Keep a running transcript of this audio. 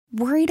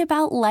Worried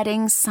about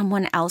letting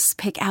someone else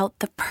pick out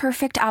the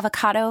perfect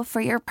avocado for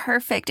your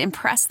perfect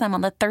impress them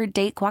on the third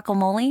date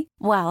guacamole?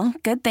 Well,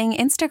 good thing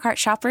Instacart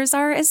shoppers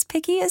are as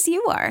picky as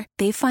you are.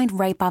 They find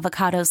ripe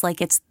avocados like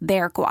it's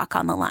their guac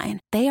on the line.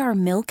 They are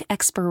milk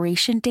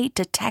expiration date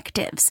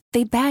detectives.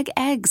 They bag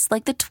eggs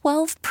like the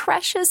 12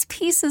 precious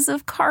pieces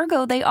of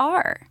cargo they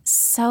are.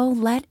 So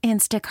let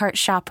Instacart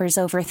shoppers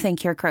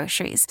overthink your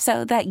groceries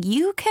so that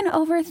you can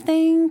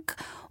overthink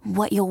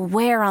what you'll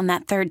wear on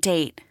that third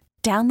date.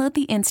 Download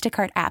the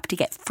Instacart app to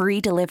get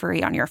free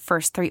delivery on your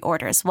first 3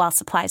 orders while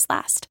supplies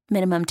last.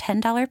 Minimum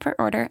 $10 per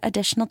order.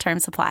 Additional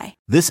terms apply.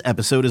 This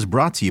episode is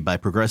brought to you by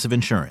Progressive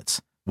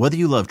Insurance. Whether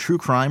you love true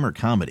crime or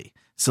comedy,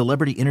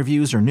 celebrity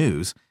interviews or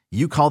news,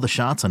 you call the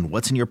shots on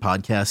what's in your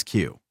podcast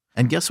queue.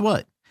 And guess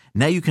what?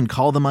 Now you can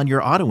call them on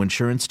your auto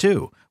insurance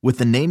too with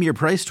the Name Your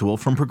Price tool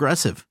from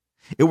Progressive.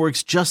 It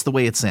works just the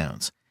way it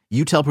sounds.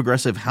 You tell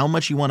Progressive how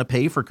much you want to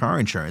pay for car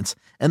insurance,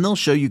 and they'll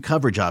show you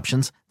coverage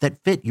options that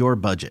fit your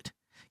budget.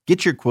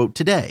 Get your quote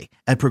today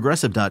at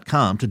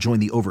Progressive.com to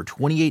join the over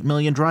 28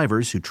 million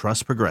drivers who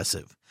trust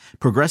Progressive.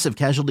 Progressive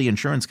Casualty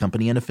Insurance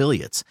Company and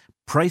Affiliates.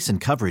 Price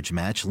and coverage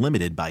match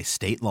limited by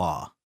state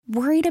law.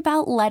 Worried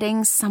about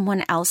letting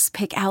someone else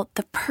pick out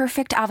the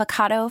perfect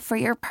avocado for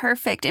your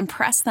perfect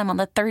impress them on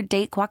the third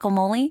date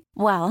guacamole?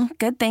 Well,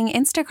 good thing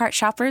Instacart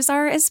shoppers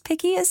are as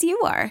picky as you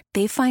are.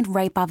 They find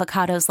ripe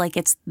avocados like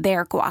it's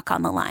their guac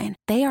on the line.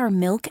 They are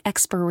milk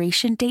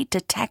expiration date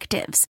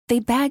detectives. They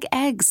bag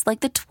eggs like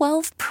the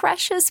 12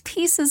 precious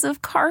pieces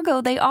of cargo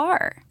they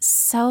are.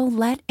 So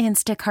let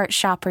Instacart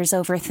shoppers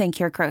overthink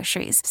your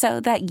groceries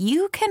so that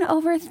you can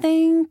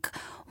overthink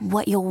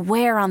what you'll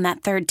wear on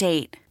that third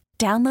date.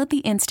 Download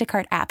the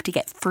Instacart app to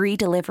get free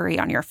delivery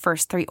on your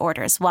first 3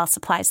 orders while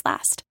supplies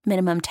last.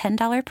 Minimum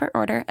 $10 per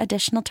order.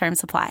 Additional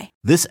terms apply.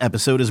 This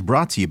episode is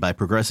brought to you by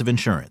Progressive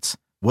Insurance.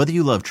 Whether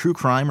you love true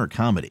crime or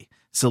comedy,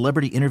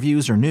 celebrity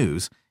interviews or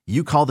news,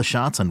 you call the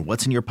shots on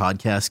what's in your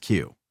podcast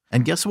queue.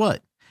 And guess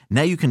what?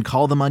 Now you can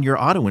call them on your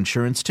auto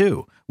insurance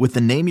too with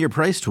the Name Your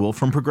Price tool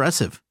from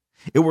Progressive.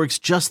 It works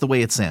just the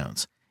way it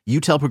sounds. You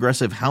tell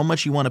Progressive how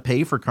much you want to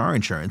pay for car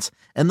insurance,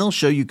 and they'll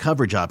show you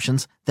coverage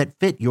options that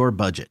fit your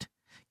budget.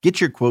 Get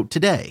your quote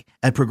today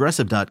at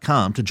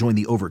Progressive.com to join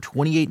the over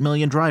 28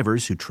 million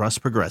drivers who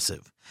trust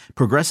Progressive.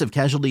 Progressive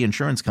Casualty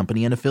Insurance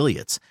Company and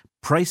Affiliates.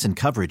 Price and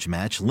coverage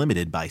match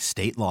limited by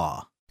state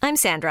law. I'm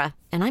Sandra,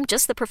 and I'm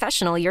just the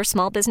professional your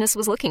small business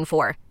was looking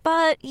for.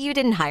 But you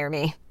didn't hire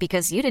me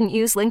because you didn't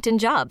use LinkedIn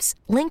Jobs.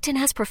 LinkedIn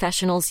has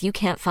professionals you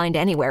can't find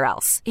anywhere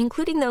else,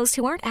 including those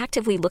who aren't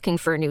actively looking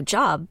for a new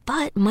job,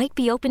 but might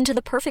be open to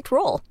the perfect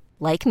role,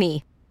 like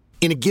me.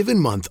 In a given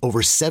month,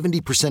 over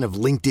 70% of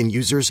LinkedIn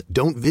users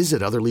don't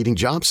visit other leading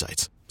job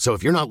sites. So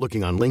if you're not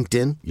looking on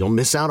LinkedIn, you'll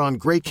miss out on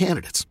great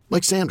candidates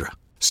like Sandra.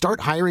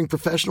 Start hiring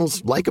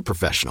professionals like a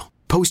professional.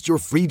 Post your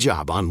free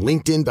job on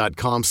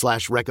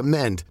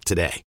linkedin.com/recommend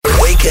today.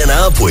 Waking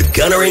up with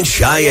Gunner and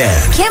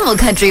Cheyenne. Camel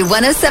Country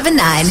 107.9.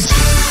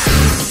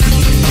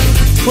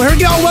 Well, here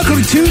we go.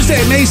 Welcome to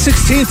Tuesday, May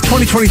 16th,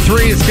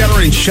 2023. It's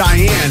Gunner and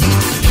Cheyenne.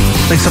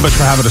 Thanks so much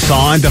for having us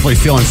on. Definitely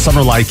feeling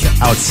summer-like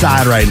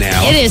outside right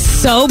now. It is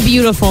so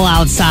beautiful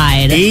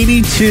outside.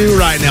 82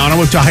 right now, and I'm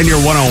with Cheyenne near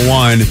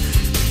 101.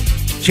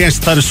 Chance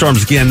of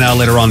thunderstorms again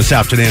later on this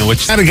afternoon,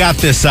 which kind of got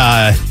this,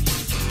 kind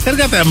of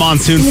got that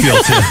monsoon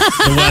feel to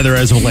the weather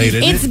as of late.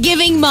 It's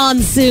giving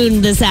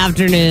monsoon this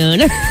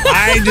afternoon.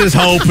 I just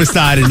hope it's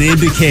not an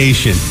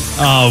indication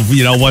of,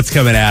 what's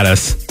coming at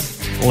us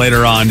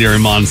later on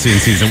during monsoon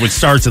season, which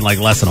starts in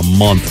less than a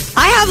month.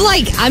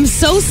 I'm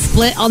so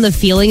split on the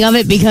feeling of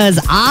it because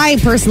I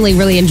personally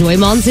really enjoy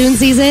monsoon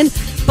season,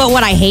 but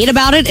what I hate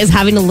about it is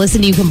having to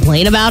listen to you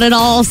complain about it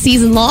all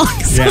season long.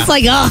 So it's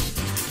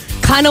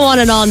kind of want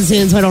it on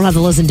soon so I don't have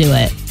to listen to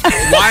it.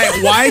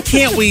 Why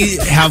can't we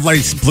have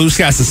blue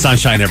skies and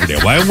sunshine every day?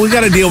 Why we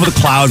got to deal with the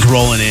clouds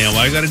rolling in?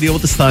 Why we got to deal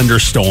with the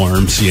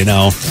thunderstorms,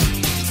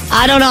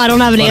 I don't know. I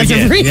don't have an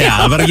answer for you.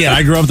 Yeah, but again,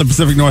 I grew up in the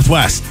Pacific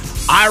Northwest.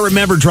 I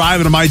remember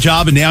driving to my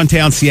job in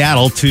downtown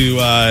Seattle to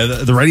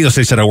the radio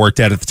station I worked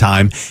at the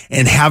time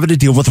and having to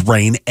deal with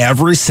rain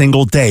every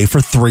single day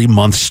for 3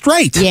 months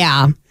straight.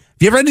 Yeah. Have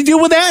you ever had to deal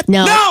with that?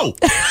 No.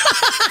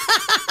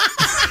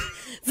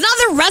 It's not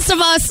the rest of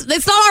us.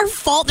 It's not our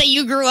fault that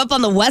you grew up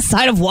on the west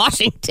side of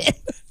Washington.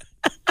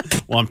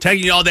 Well, I'm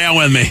taking you all down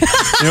with me.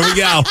 Here we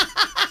go.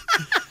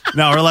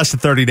 No, we're less than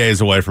 30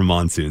 days away from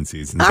monsoon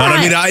season. But right.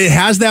 I mean, it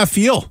has that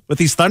feel with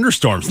these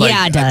thunderstorms.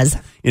 Yeah, it does.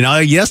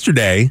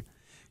 Yesterday,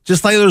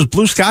 just there was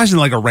blue skies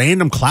and a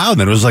random cloud,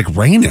 and it was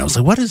raining. I was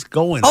like, what is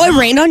going on? Oh, it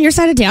rained on your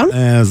side of town?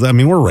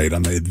 We're right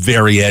on the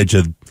very edge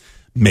of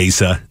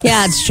Mesa.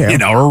 Yeah, it's true.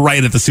 We're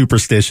right at the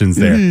superstitions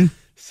there. Mm-hmm.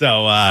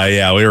 So,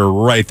 we were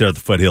right there at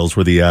the foothills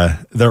where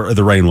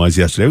the rain was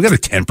yesterday. We got a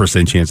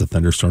 10% chance of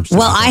thunderstorms.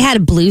 Well, I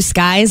had blue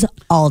skies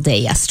all day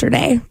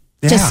yesterday.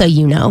 Yeah. Just so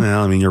you know.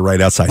 Well, you're right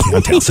outside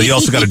downtown, so you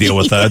also got to deal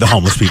with the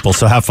homeless people,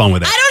 so have fun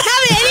with that. I don't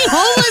have any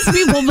homeless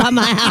people by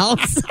my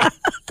house.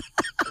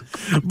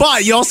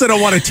 But you also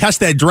don't want to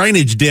test that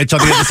drainage ditch on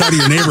the other side of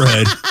your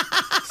neighborhood.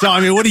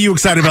 So, what are you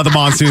excited about the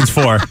monsoons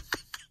for?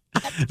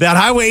 that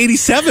Highway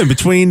 87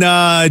 between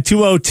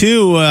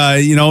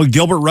 202,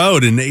 Gilbert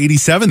Road and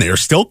 87, they are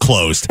still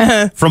closed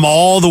from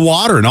all the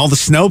water and all the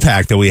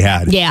snowpack that we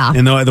had. Yeah.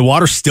 And the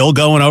water's still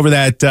going over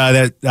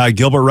that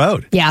Gilbert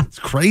Road. Yeah. It's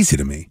crazy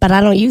to me. But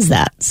I don't use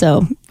that,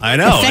 so I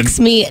know. It affects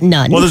me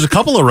none. Well, there's a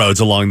couple of roads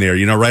along there,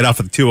 right off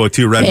of the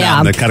 202 Red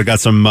Mountain that kind of got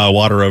some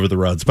water over the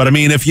roads. But I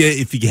mean, if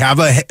you have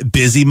a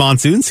busy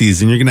monsoon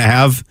season, you're going to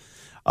have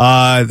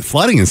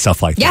flooding and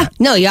stuff like that. Yeah,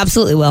 no, you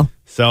absolutely will.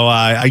 So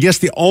I guess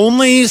the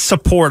only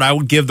support I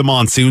would give the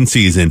monsoon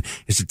season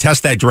is to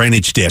test that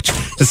drainage ditch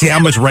to see how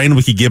much rain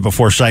we could get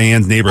before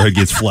Cheyenne's neighborhood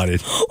gets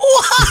flooded.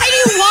 Why do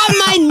you want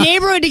my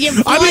neighborhood to get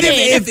flooded? I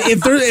mean,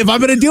 if I'm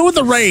going to deal with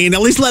the rain,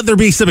 at least let there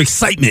be some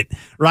excitement,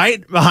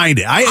 right, behind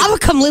it. I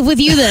would come live with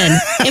you then.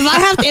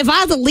 If I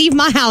have to leave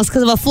my house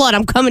because of a flood,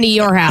 I'm coming to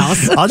your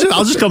house. I'll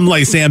just come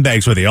lay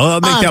sandbags with you. I'll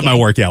make that my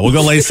workout. We'll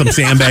go lay some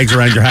sandbags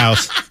around your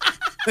house.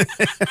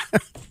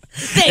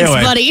 Thanks,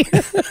 buddy.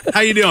 How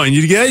you doing?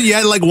 You good? You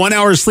had like 1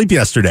 hour of sleep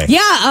yesterday. Yeah,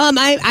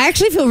 I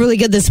actually feel really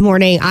good this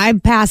morning. I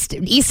passed,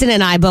 Easton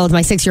and I both,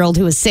 my 6-year-old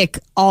who was sick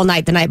all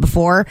night the night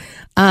before,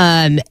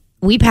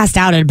 we passed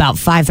out at about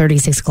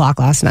 5:30, 6 o'clock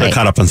last night. I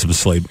caught up on some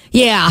sleep.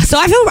 Yeah, so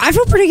I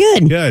feel pretty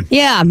good. Good.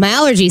 Yeah, my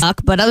allergies suck,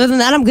 but other than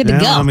that, I'm good to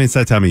go. I mean, it's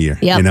that time of year.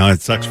 Yep.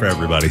 It sucks for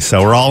everybody.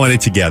 So we're all in it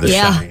together.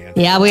 Yeah,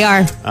 yeah, we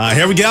are.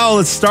 Here we go.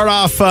 Let's start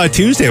off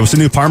Tuesday with some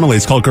new Parmalee.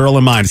 It's called Girl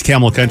in Mine. It's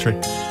Camel Country.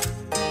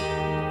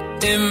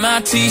 In my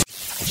t-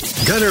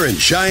 Gunner and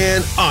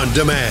Cheyenne on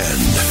demand.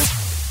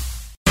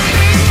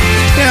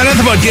 Yeah,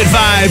 nothing but good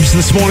vibes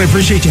this morning.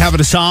 Appreciate you having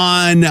us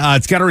on.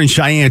 It's Gunner and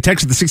Cheyenne.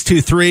 Text at the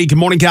 623. Good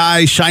morning,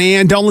 guys.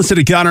 Cheyenne, don't listen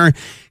to Gunner.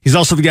 He's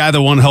also the guy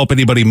that won't help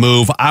anybody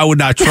move. I would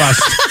not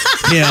trust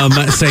him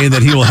saying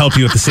that he will help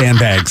you with the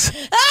sandbags.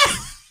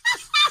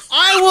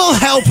 I will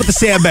help with the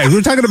sandbags.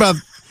 We're talking about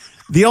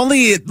the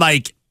only,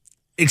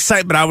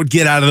 excitement I would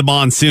get out of the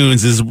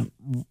monsoons is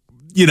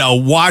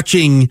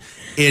watching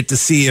it to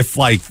see if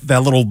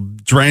that little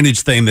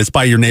drainage thing that's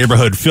by your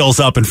neighborhood fills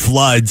up and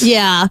floods.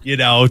 Yeah.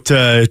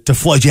 To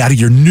flood you out of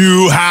your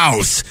new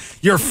house.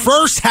 Your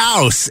first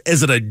house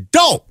as an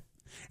adult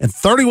and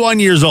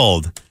 31 years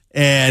old.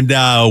 And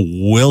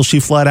will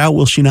she flood out?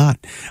 Will she not?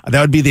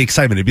 That would be the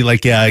excitement. It'd be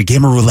like a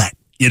game of roulette.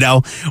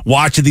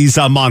 Watching these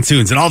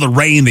monsoons and all the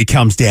rain that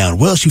comes down.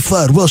 Will she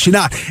flood? Will she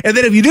not? And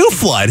then if you do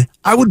flood,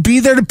 I would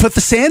be there to put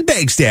the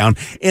sandbags down.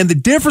 And the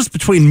difference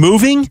between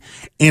moving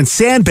and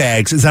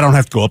sandbags is I don't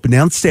have to go up and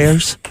down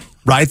stairs,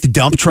 right? The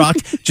dump truck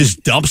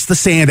just dumps the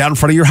sand out in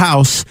front of your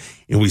house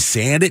and we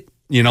sand it,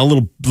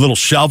 little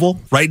shovel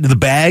right into the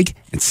bag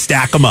and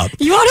stack them up.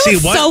 You want to know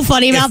what's so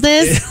funny about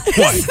this?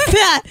 What?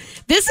 That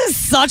this is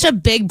such a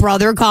big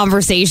brother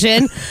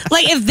conversation.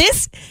 If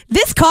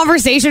this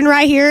conversation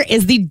right here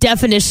is the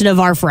definition of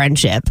our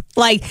friendship.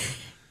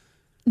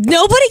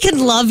 Nobody can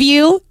love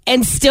you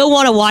and still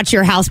want to watch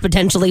your house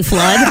potentially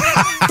flood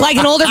like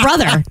an older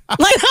brother.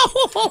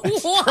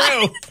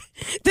 What?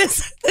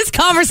 This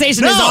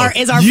conversation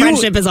is our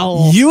friendship as a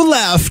whole. You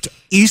left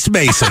East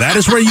Mesa. That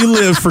is where you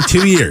lived for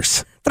 2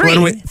 years.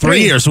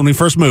 3 years when we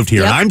first moved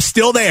here. Yep. I'm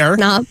still there.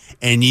 Uh-huh.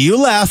 And you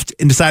left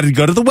and decided to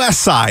go to the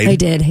west side. I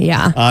did,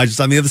 yeah.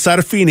 Just on the other side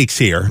of Phoenix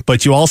here.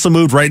 But you also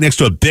moved right next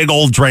to a big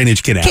old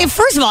drainage canal. Okay,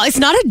 first of all, it's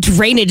not a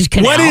drainage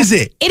canal. What is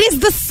it? It is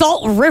the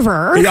Salt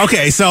River.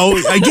 Okay, so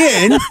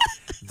again,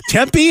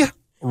 Tempe,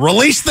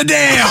 release the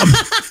dam.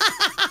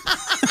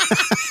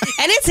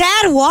 And it's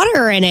had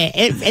water in it.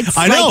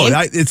 I know.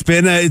 It's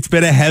been a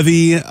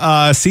heavy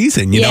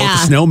season, with the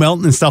snow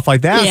melting and stuff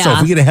like that. Yeah. So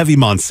if we get a heavy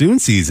monsoon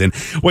season,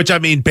 which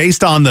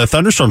based on the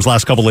thunderstorms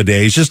last couple of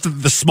days, just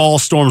the small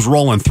storms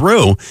rolling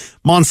through,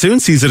 monsoon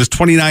season is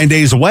 29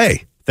 days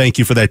away. Thank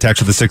you for that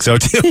text of the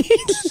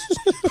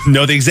 602.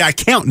 Know the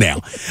exact count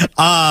now.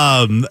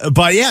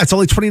 But yeah, it's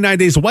only 29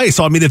 days away.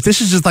 So if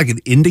this is just like an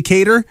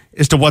indicator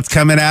as to what's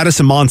coming at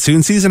us in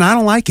monsoon season, I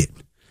don't like it.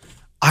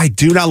 I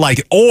do not like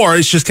it. Or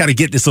it's just kind of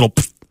getting this little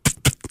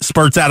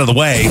spurts out of the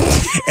way,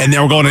 and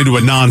then we're going into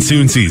a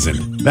non-soon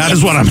season. That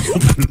is what I'm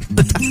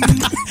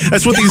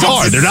That's what these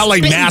are. They're not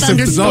like massive.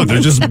 No, they're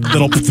just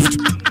little.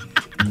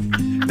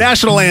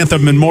 National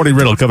Anthem and Morning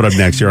Riddle coming up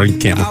next year on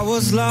Camel. I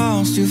was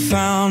lost, you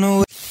found a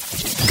way.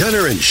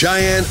 Gunner and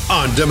Cheyenne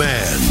on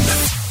demand.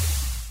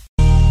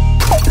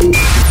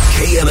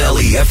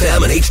 KMLE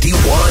FM and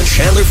HD1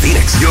 Chandler,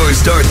 Phoenix. Your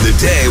start the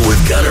day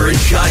with Gunner and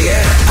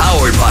Cheyenne.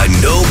 Powered by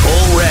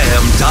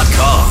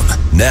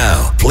NoBullRam.com.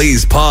 Now,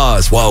 please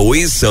pause while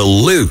we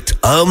salute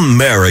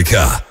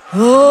America.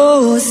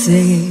 Oh,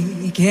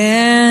 say,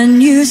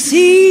 can you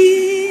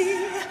see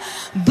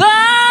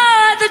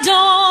by the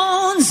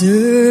dawn's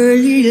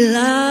early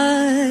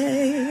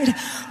light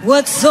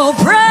what so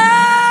proudly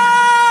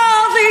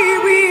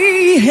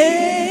we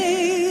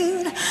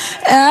hailed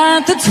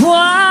at the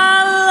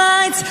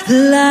twilight's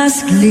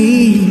last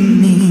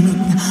gleaming,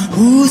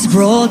 whose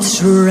broad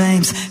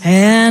stripes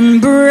and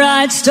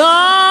bright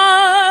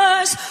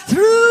stars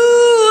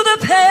through the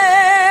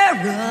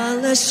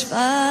perilous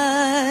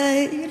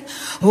fight,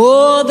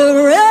 o'er the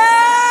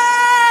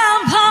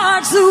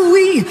ramparts that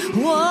we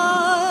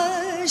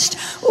watched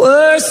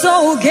were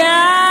so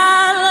gallant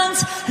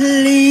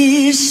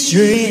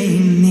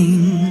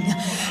streaming,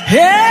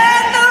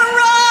 and the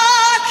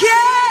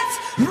rockets'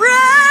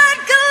 red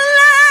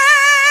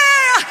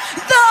glare,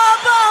 the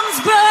bombs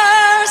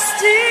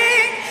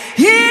bursting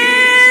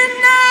in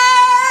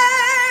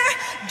air,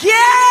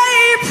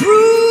 gave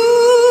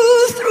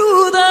proof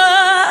through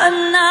the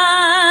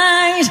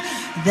night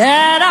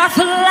that our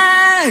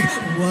flag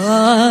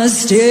was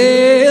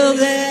still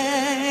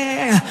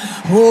there.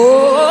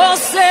 Oh,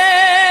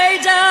 say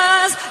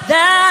does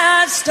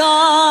that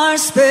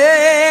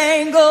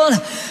star-spangled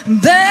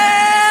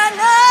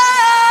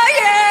banner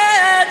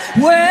yet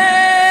wave?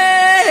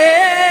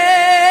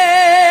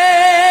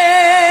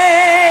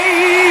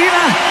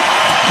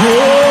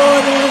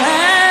 Oh, the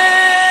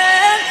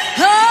land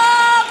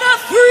of the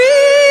free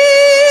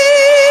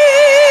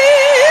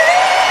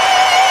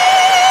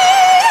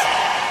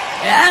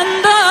and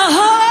the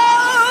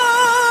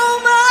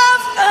home of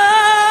the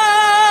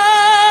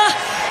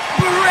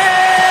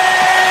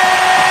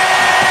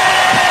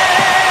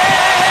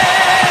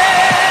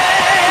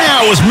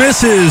That was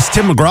Mrs.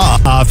 Tim McGraw.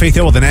 Faith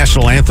Hill with the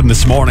national anthem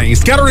this morning.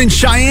 Scudder in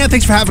Cheyenne,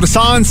 thanks for having us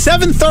on.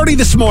 7:30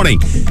 this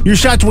morning. Your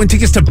shot to win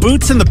tickets to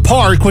Boots in the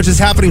Park, which is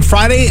happening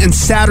Friday and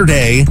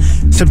Saturday,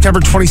 September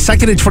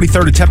 22nd and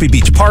 23rd at Tempe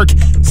Beach Park.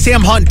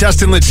 Sam Hunt,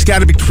 Dustin Lynch,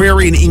 Scotty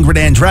McCreary, and Ingrid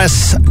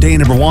Andress. Day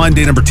number 1.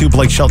 Day number 2,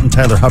 Blake Shelton,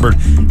 Tyler Hubbard,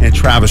 and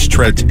Travis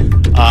Tritt.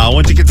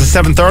 Once you get to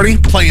 7:30,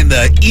 playing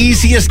the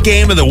easiest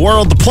game in the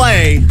world to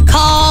play.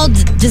 Called,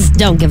 just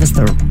don't give us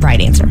the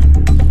right answer.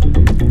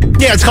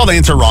 Yeah, it's called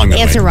Answer Wrong.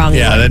 Answer Wrong.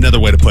 Yeah, that's another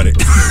way to put it.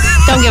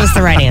 Don't give us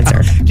the right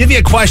answer. Give you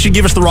a question,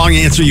 give us the wrong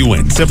answer, you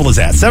win. Simple as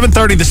that.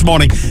 7:30 this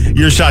morning,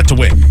 your shot to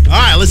win. All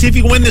right, let's see if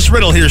you can win this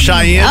riddle here,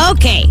 Cheyenne.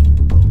 Okay.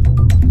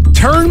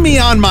 Turn me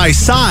on my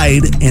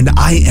side, and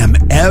I am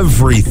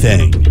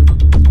everything.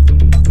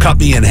 Cut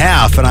me in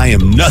half, and I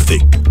am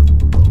nothing.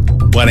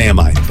 What am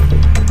I?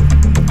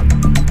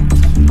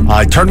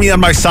 Turn me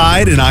on my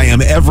side, and I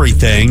am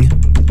everything.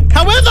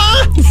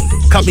 However,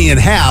 cut me in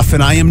half,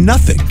 and I am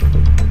nothing.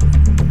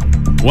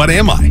 What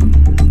am I? I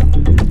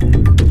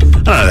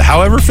don't know.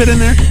 However fit in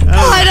there?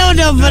 I don't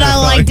know, but I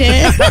liked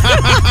it.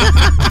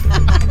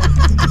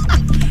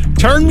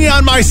 Turn me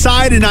on my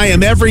side and I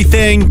am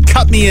everything.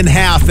 Cut me in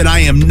half and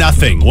I am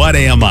nothing. What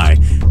am I?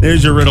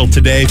 There's your riddle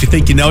today. If you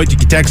think you know it, you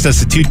can text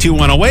us at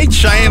 22108.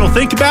 Cheyenne will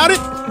think about it.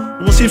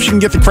 And we'll see if she can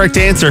get the correct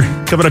answer.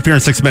 Coming up here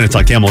in 6 minutes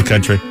on Camel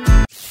Country.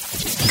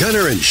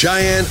 Gunner and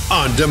Cheyenne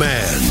on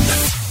demand.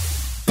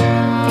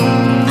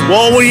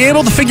 Well, were you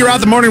able to figure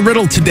out the morning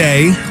riddle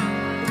today?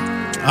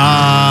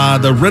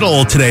 The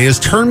riddle today is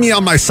turn me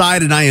on my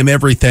side and I am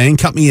everything.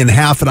 Cut me in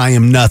half and I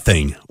am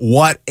nothing.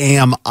 What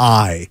am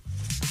I?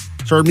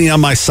 Turn me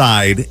on my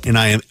side and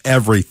I am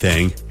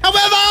everything.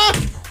 However,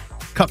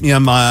 cut me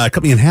in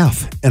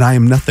half and I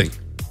am nothing.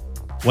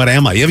 What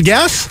am I? You have a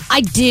guess?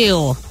 I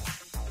do.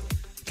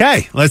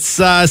 Okay, let's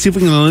see if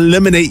we can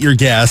eliminate your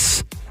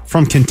guess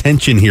from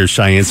contention here,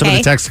 Cheyenne. Some of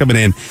the texts coming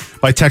in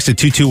by text at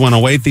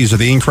 22108. These are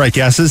the incorrect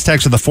guesses.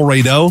 Text with the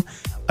 480,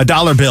 a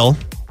dollar bill.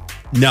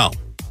 No.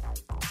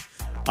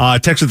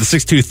 Text with the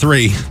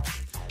 623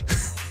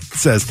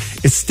 says,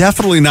 it's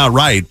definitely not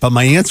right, but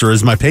my answer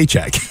is my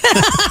paycheck.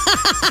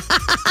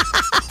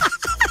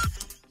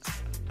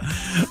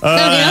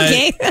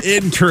 Okay.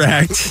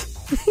 Incorrect.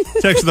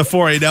 Text with the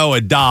 480,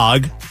 a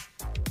dog.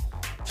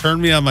 Turn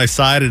me on my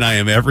side and I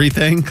am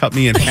everything. Cut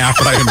me in half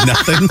and I am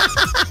nothing.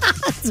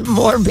 It's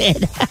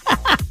morbid.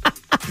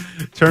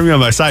 Turn me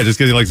on my side just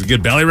because he likes a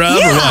good belly rub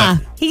or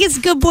what? He gets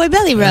good boy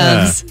belly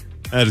rubs. Yeah,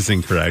 that is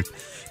incorrect.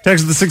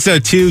 Text with the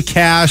 602,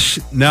 cash.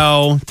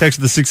 No. Text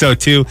with the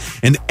 602,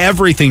 an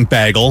everything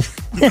bagel.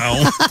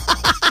 No.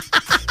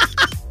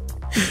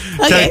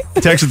 Okay.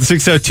 Text with the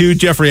 602,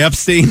 Jeffrey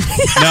Epstein.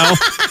 No.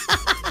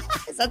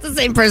 Is that the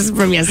same person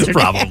from yesterday?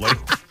 Probably.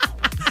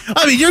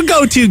 I mean, your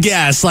go-to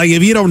guess, like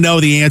if you don't know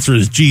the answer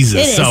is Jesus.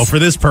 It is. So for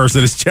this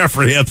person, it's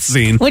Jeffrey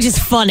Epstein. Which is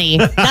funny.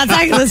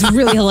 That's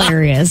really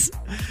hilarious.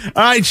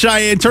 All right,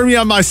 Cheyenne, turn me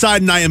on my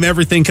side and I am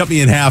everything. Cut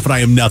me in half and I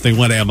am nothing.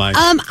 What am I?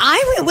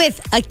 I went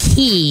with a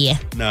key.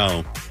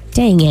 No.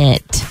 Dang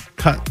it.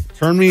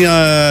 Turn me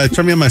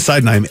on my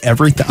side and I am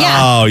everything. Yeah.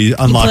 Oh, you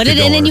unlock the door.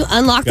 You put it in and you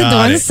unlock the door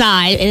on the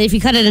side. And if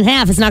you cut it in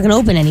half, it's not going to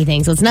open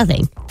anything. So it's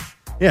nothing.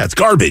 Yeah, it's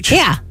garbage.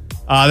 Yeah.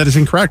 That is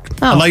incorrect.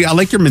 Oh. I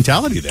like your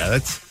mentality there.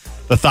 That's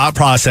the thought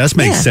process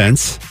makes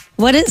sense.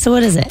 What is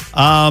it?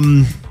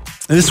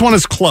 This one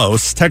is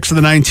close. Text to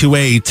the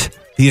 928,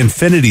 the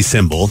infinity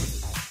symbol.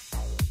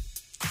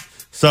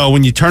 So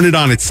when you turn it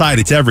on its side,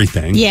 it's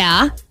everything.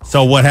 Yeah.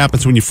 So what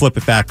happens when you flip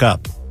it back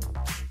up?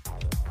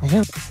 I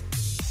don't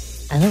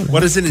know.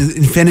 What is an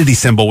infinity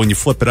symbol when you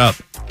flip it up?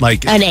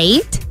 Like an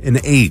 8? An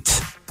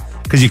 8.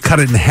 Because you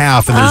cut it in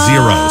half and there's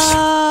zeros.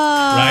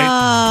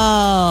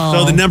 Right?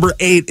 So the number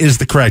 8 is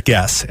the correct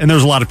guess. And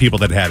there's a lot of people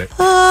that had it.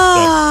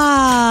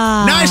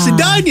 Nicely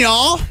done,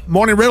 y'all.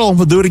 Morning Riddle.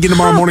 We'll do it again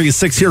tomorrow morning at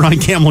 6 here on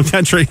Camel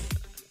Country.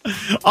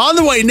 On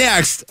the way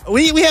next,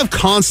 we have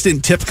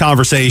constant tip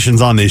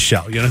conversations on this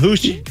show. You know, who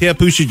should tip,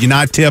 who should you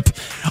not tip?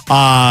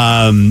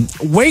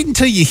 Wait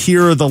until you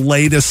hear the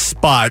latest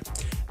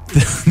spot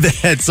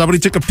that somebody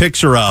took a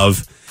picture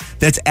of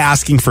that's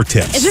asking for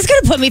tips. Is this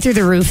going to put me through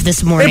the roof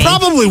this morning? It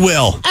probably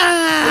will.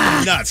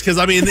 Nuts, because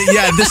I mean,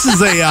 yeah, this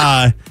is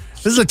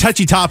a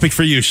touchy topic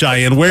for you,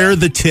 Cheyenne. Where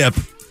the tip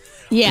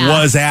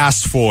was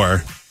asked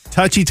for.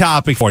 Touchy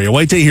topic for you.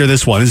 Wait till you hear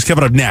this one. This is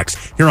coming up next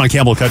here on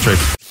Campbell Country.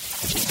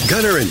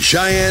 Gunner and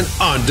Cheyenne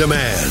on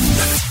demand.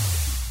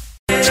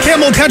 It's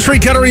Campbell Country,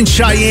 Gunner and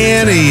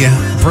Cheyenne,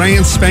 a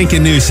brand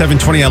spanking new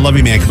 720 I Love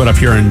You Man coming up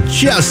here in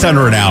just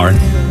under an hour.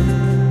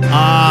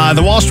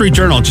 The Wall Street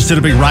Journal just did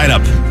a big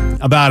write-up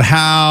about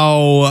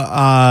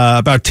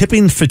about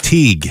tipping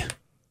fatigue.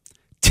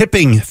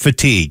 Tipping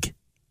fatigue.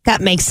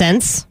 That makes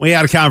sense. We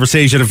had a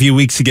conversation a few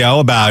weeks ago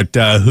about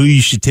who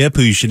you should tip,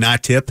 who you should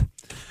not tip.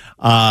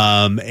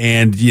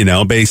 And,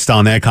 based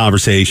on that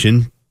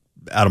conversation,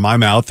 out of my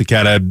mouth, it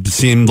kind of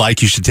seemed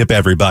like you should tip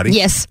everybody.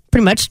 Yes,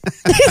 pretty much.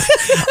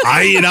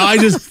 I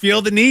just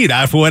feel the need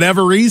for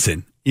whatever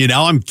reason.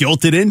 I'm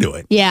guilted into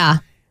it. Yeah.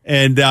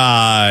 And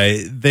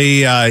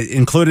they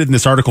included in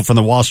this article from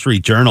the Wall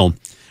Street Journal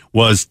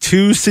was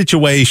 2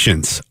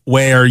 situations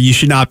where you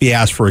should not be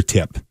asked for a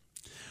tip.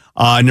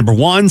 Number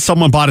 1,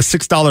 someone bought a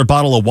 $6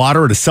 bottle of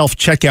water at a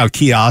self-checkout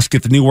kiosk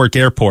at the Newark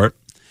airport,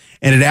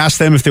 and it asked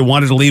them if they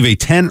wanted to leave a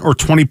 10 or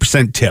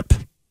 20% tip.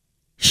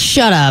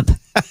 Shut up.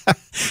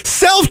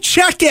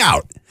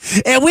 Self-checkout.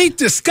 And we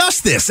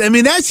discussed this. I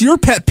mean, that's your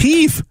pet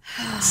peeve.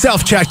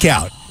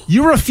 Self-checkout.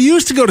 You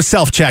refuse to go to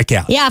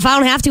self-checkout. Yeah, if I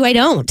don't have to, I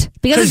don't.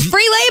 Because it's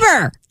free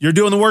labor. You're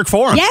doing the work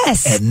for them.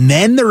 Yes. And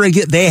then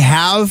they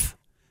have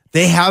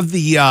the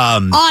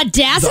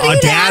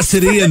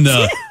audacity and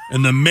the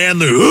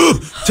manly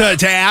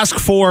to ask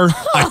for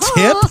a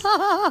tip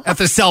at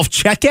the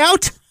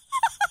self-checkout.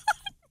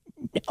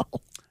 No.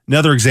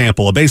 Another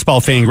example, a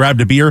baseball fan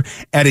grabbed a beer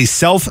at a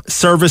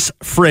self-service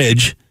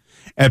fridge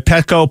at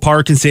Petco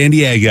Park in San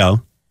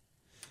Diego.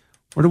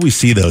 Where do we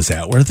see those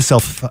at? Where did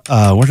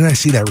I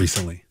see that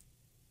recently?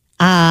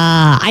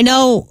 I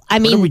know. I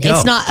mean,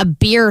 it's not a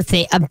beer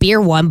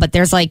one, but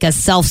there's like a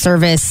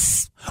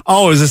self-service.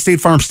 Oh, it was a State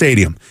Farm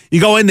Stadium.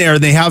 You go in there,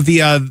 they have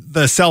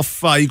the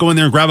self. You go in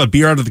there and grab a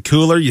beer out of the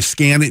cooler. You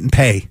scan it and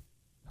pay.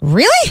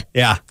 Really?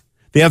 Yeah,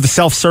 they have the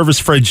self-service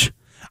fridge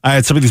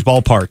at some of these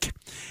ballparks,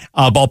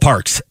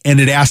 and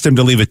it asked him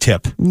to leave a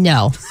tip.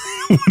 No.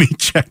 When he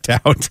checked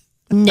out.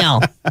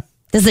 No.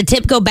 Does the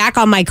tip go back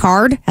on my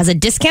card as a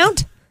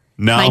discount?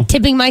 No. Am I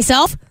tipping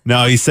myself?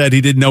 No, he said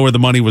he didn't know where the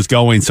money was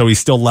going, so he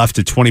still left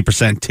a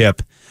 20%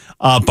 tip.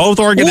 Both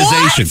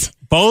organizations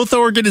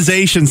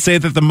say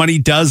that the money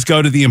does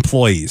go to the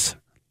employees.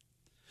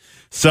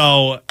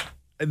 So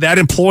that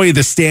employee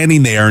that's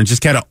standing there and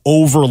just kind of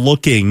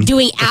overlooking.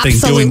 Doing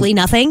absolutely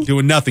nothing?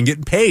 Doing nothing,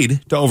 getting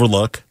paid to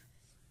overlook,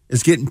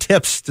 is getting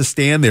tips to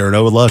stand there and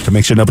overlook to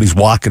make sure nobody's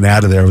walking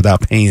out of there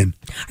without paying.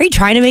 Are you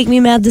trying to make me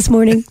mad this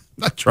morning?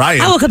 Not trying.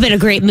 I woke up in a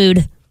great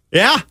mood.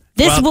 Yeah.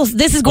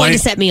 This is going to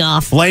set me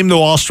off. Blame the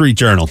Wall Street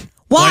Journal.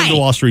 Why? Blame the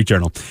Wall Street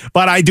Journal.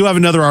 But I do have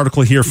another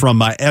article here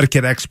from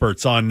etiquette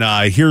experts on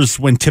here's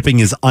when tipping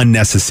is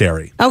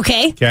unnecessary.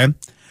 Okay.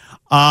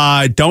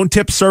 Don't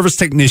tip service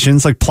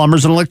technicians like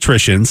plumbers and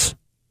electricians.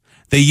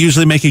 They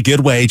usually make a good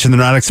wage and they're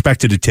not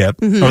expected to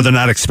tip, or they're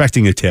not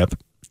expecting a tip.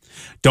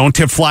 Don't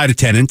tip flight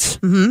attendants.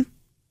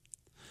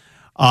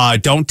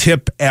 Don't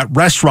tip at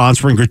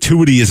restaurants where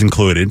gratuity is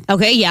included.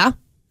 Okay, yeah.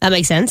 That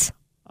makes sense.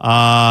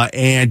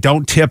 And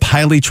don't tip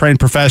highly trained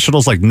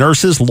professionals like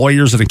nurses,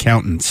 lawyers, and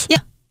accountants. Yeah.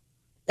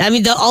 I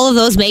mean, all of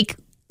those make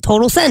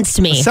total sense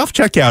to me.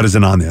 Self-checkout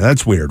isn't on there.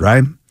 That's weird,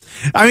 right?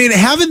 I mean,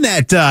 having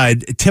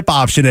that tip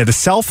option at a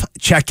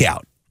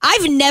self-checkout.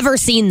 I've never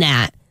seen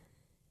that.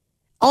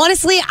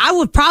 Honestly, I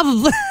would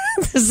probably,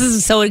 this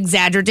is so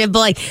exaggerative,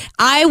 but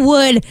I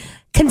would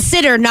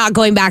consider not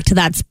going back to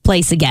that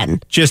place again.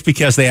 Just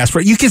because they asked for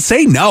it. You can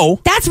say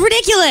no. That's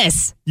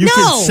ridiculous. You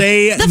can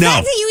say the no.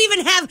 fact that you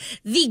even have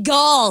the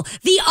gall,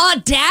 the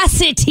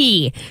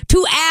audacity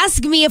to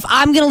ask me if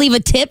I'm going to leave a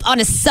tip on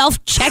a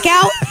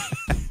self-checkout,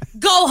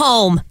 go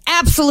home.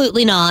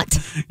 Absolutely not.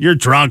 You're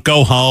drunk.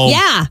 Go home.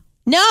 Yeah.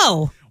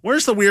 No.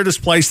 Where's the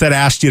weirdest place that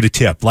asked you to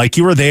tip? Like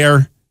you were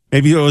there.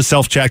 Maybe it was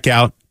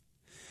self-checkout.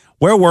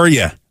 Where were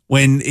you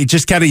when it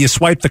just kind of you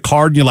swipe the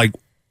card and you're like,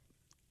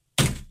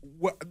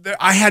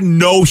 I had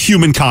no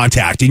human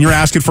contact and you're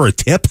asking for a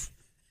tip?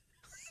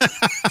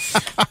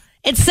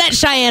 It's Set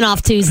Cheyenne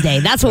Off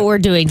Tuesday. That's what we're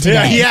doing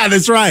today. Yeah,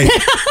 that's right.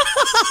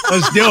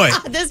 Let's do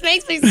it. This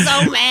makes me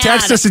so mad.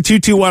 Text us at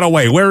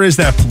 22108. Where is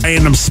that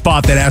random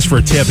spot that asked for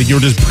a tip and you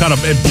were just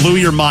it blew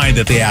your mind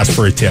that they asked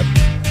for a tip?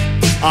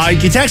 You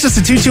can text us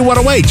at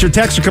 22108. Your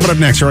texts are coming up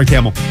next. All right,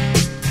 Camel.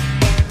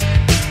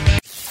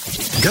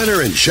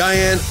 Gunner and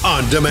Cheyenne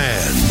on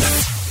demand.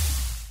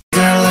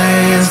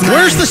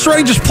 Where's the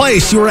strangest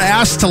place you were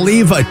asked to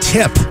leave a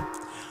tip?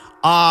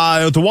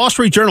 The Wall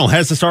Street Journal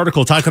has this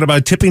article talking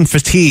about tipping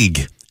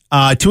fatigue.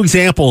 2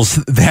 examples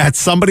that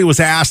somebody was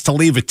asked to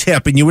leave a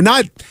tip, and you would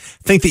not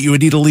think that you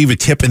would need to leave a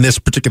tip in this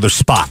particular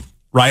spot,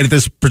 right? At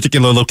this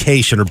particular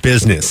location or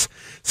business.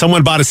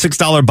 Someone bought a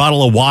 $6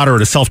 bottle of water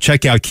at a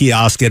self-checkout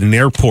kiosk at an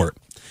airport.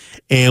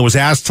 and was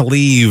asked to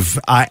leave.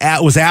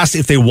 Was asked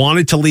if they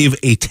wanted to leave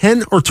a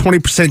 10 or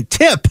 20%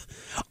 tip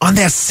on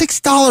that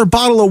 $6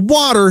 bottle of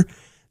water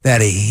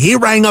that he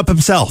rang up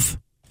himself.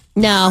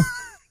 No.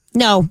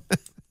 And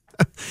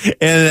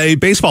a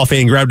baseball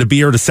fan grabbed a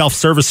beer at a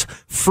self-service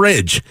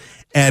fridge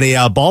at a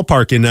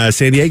ballpark in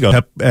San Diego,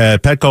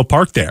 Petco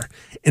Park there,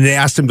 and they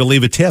asked him to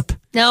leave a tip.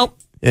 Nope.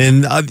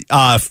 And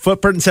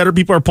Footprint Center,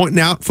 people are pointing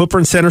out,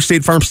 Footprint Center,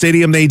 State Farm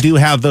Stadium, they do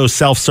have those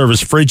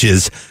self-service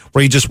fridges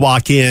where you just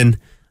walk in,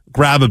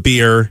 grab a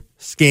beer,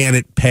 scan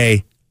it,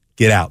 pay,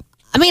 get out.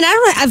 I mean,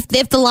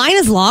 if the line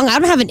is long, I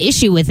don't have an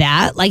issue with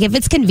that. Like, if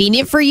it's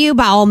convenient for you,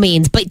 by all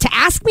means. But to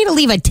ask me to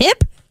leave a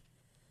tip?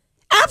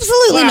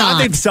 Absolutely not. I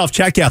think the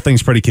self-checkout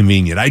thing's pretty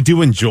convenient. I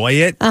do enjoy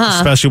it,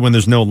 especially when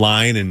there's no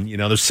line and,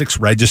 there's 6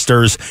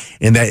 registers,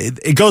 and that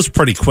it goes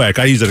pretty quick.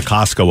 I use it at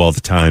Costco all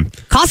the time.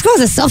 Costco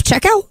has a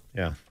self-checkout?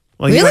 Yeah.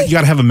 Well, really? you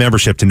got to have a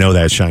membership to know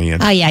that,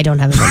 Cheyenne. Oh, yeah, I don't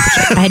have a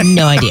membership. I had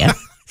no idea.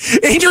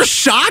 And you're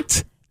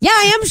shocked? Yeah,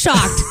 I am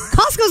shocked.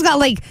 Costco's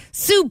got,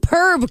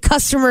 superb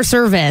customer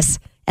service,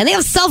 and they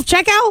have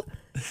self-checkout?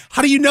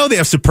 How do you know they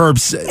have superb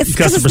customer service?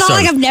 Because it's not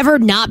like I've never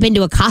not been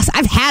to a Costco.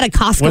 I've had a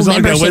Costco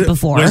membership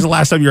before. When's the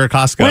last time you were at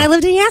Costco? When I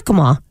lived in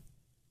Yakima.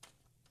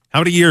 How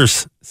many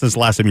years since the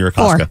last time you were at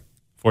Costco?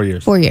 4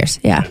 years. 4 years,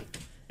 yeah.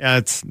 Yeah,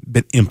 it's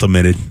been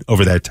implemented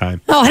over that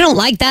time. Oh, I don't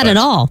like that at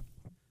all.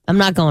 I'm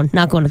not going to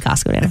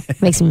Costco now.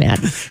 It makes me mad.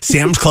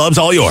 Sam's Club's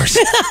all yours.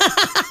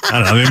 I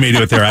don't know. They may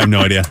do it there. I have no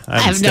idea. I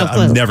have no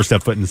clue. I've never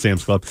stepped foot in the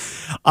Sam's Club.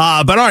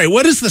 But all right,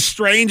 what is the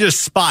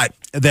strangest spot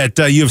that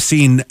you have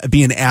seen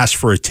being asked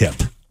for a tip?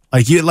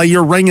 Like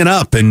you're ringing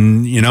up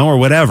and, or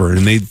whatever,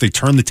 and they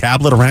turn the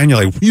tablet around.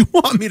 You're like, you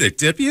want me to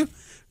tip you?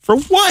 For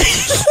what?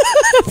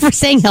 For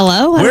saying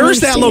hello? Where is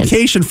that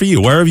location for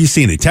you? Where have you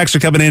seen it? Text are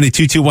coming in at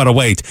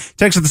 22108.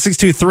 Text at the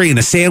 623 in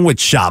a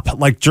sandwich shop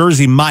like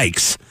Jersey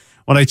Mike's.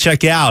 When I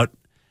check out,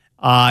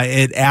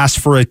 it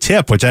asks for a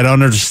tip, which I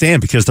don't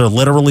understand because they're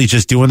literally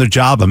just doing their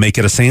job of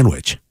making a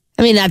sandwich.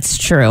 I mean, that's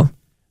true.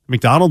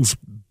 McDonald's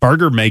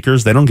burger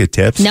makers, they don't get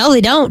tips. No,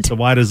 they don't. So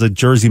why does a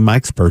Jersey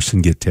Mike's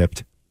person get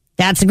tipped?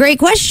 That's a great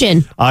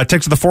question.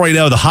 Text to the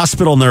 480. The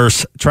hospital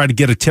nurse tried to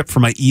get a tip for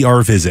my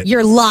ER visit.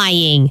 You're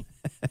lying.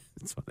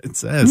 That's what it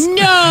says.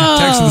 No.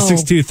 Text to the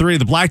 623.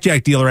 The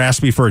blackjack dealer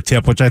asked me for a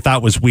tip, which I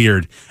thought was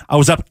weird. I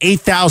was up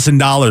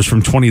 $8,000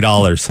 from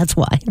 $20.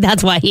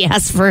 That's why he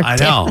asked for a tip. I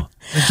know.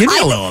 Give me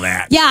a little of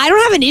that. Yeah, I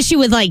don't have an issue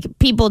with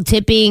people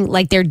tipping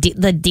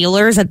the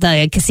dealers at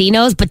the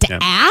casinos, but to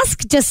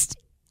ask, just,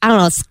 I don't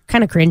know, it's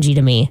kind of cringy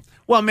to me.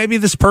 Well, maybe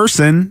this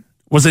person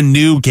was a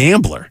new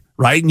gambler,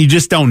 right? And you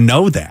just don't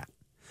know that.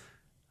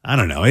 I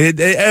don't know. I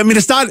mean,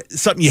 it's not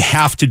something you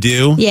have to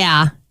do.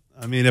 Yeah.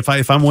 I mean, if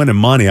I'm winning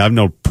money, I have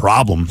no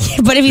problem.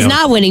 But if he's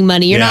not winning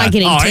money, you're not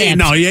getting tipped.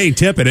 No, you ain't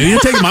tipping it.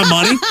 You're taking my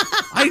money.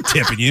 I ain't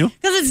tipping you.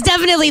 Because it's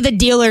definitely the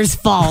dealer's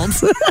fault.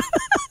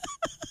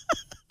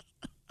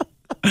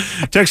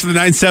 Text to the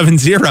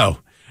 970.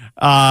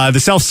 The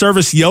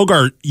self-service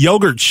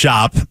yogurt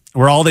shop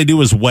where all they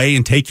do is weigh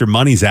and take your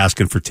money's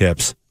asking for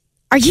tips.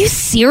 Are you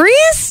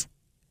serious?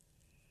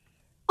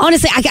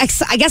 Honestly, I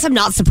guess I'm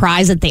not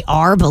surprised that they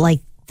are, but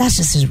that's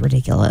just as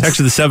ridiculous. Text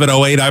to the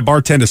 708. I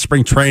bartend at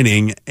spring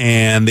training,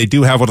 and they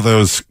do have one of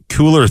those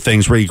cooler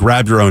things where you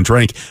grab your own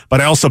drink,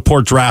 but I also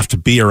pour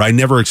draft beer. I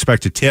never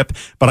expect a tip,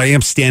 but I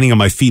am standing on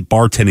my feet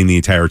bartending the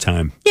entire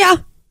time. Yeah.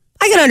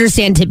 I can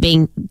understand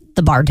tipping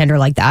the bartender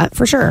like that,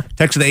 for sure.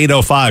 Text to the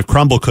 805.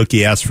 Crumble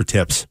Cookie asks for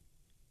tips.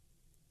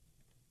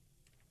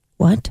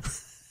 What?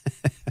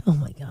 Oh,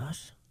 my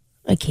gosh.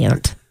 I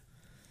can't.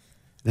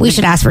 We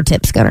should ask for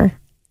tips, Gunner.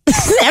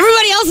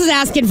 Everybody else is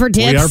asking for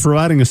tips. We are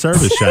providing a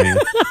service, Cheyenne.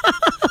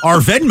 Our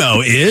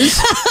Venmo is.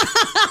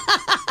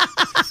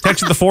 Text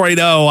to the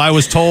 480. I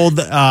was told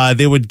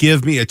they would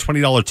give me a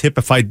 $20 tip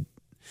if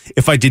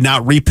I did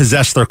not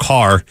repossess their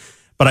car,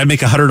 but I make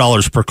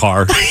 $100 per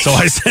car. So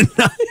I said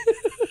no.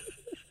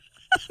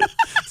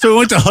 So we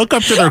went to hook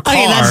up to their car.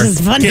 That's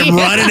just funny. Came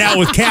running out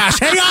with cash.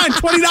 Hang on,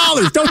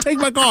 $20. Don't take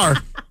my car.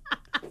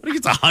 I think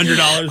it's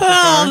 $100 per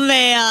car. Oh,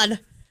 man.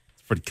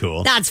 Pretty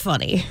cool. That's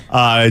funny.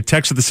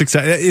 Text to the 6.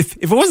 If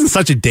it wasn't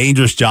such a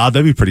dangerous job,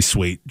 that'd be pretty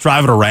sweet.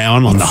 Driving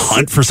around on the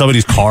hunt for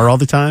somebody's car all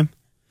the time.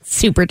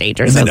 Super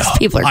dangerous. Those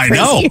people are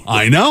crazy.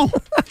 I know.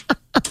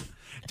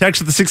 Text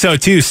to the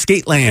 602.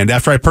 Skateland.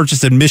 After I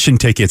purchased admission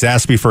tickets,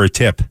 asked me for a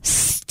tip.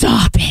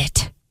 Stop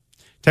it.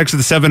 Text to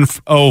the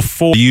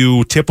 704.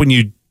 You tip when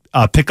you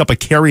pick up a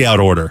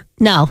carryout order.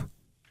 No.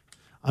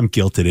 I'm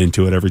guilted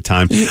into it every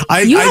time.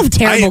 You have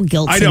terrible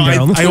guilt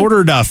syndrome. I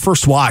ordered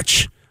First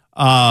Watch.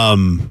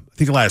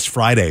 I think last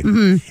Friday,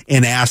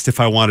 and asked if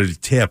I wanted a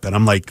tip, and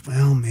I'm like,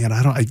 well, man,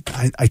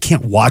 I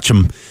can't watch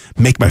them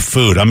make my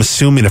food. I'm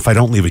assuming if I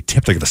don't leave a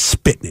tip, they're gonna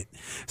spit in it.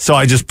 So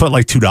I just put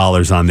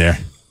 $2 on there.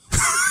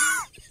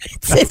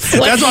 That's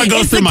what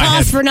goes through my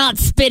head. It's the cost for not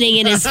spitting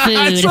in his food.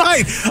 That's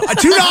right,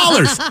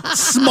 $2,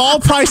 small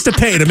price to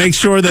pay to make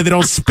sure that they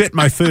don't spit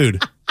my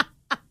food.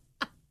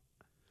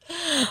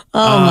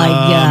 Oh my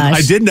gosh!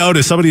 I did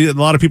notice a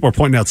lot of people are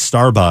pointing out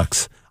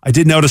Starbucks. I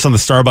did notice on the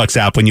Starbucks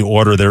app when you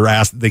order,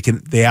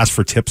 they ask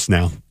for tips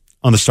now.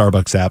 on the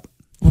Starbucks app.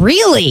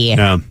 Really?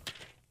 Yeah.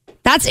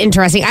 That's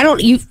interesting.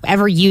 You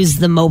ever use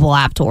the mobile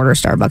app to order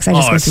Starbucks? I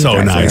just it's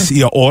so nice.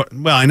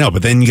 I know,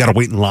 but then you got to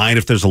wait in line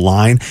if there's a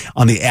line.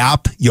 On the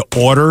app, you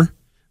order,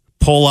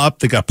 pull up,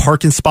 they got a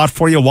parking spot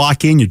for you,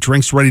 walk in, your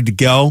drink's ready to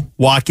go,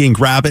 walk in,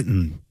 grab it,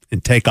 and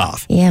take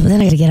off. Yeah, but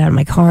then I got to get out of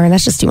my car, and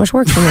that's just too much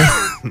work for me.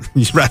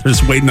 You'd rather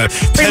just wait in a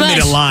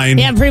 10-minute line.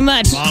 Yeah, pretty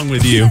much. What's wrong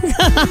with you?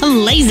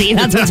 I'm lazy.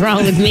 That's what's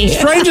wrong with me.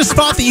 Strangest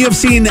thought that you have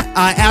seen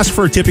ask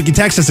for a tip. You can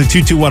text us at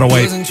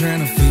 22108. Wasn't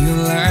trying to feel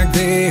like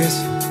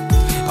this.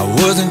 I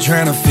wasn't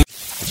trying to feel.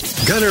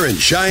 Gunner and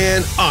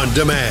Cheyenne on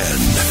demand.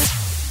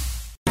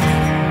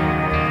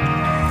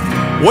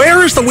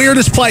 Where is the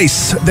weirdest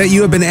place that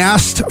you have been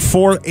asked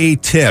for a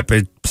tip?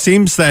 It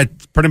seems that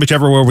pretty much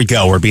everywhere we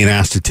go, we're being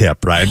asked to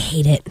tip, right?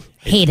 Hate it.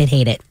 Hate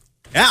it.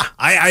 Yeah,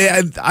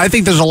 I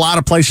think there's a lot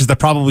of places that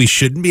probably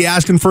shouldn't be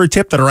asking for a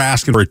tip that are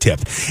asking for a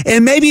tip.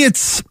 And maybe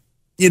it's,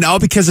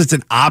 because it's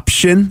an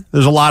option.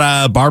 There's a lot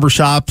of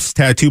barbershops,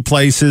 tattoo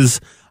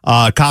places,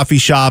 coffee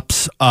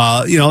shops,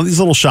 these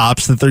little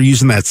shops that they're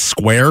using that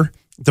square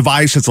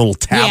device. It's a little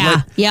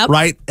tablet,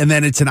 right? And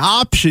then it's an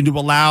option to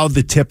allow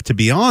the tip to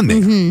be on there.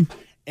 Mm-hmm.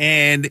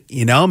 And,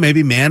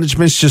 maybe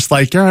management's just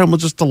like, all right, we'll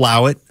just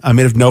allow it. I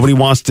mean, if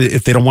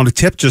they don't want to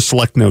tip, just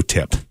select no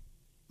tip,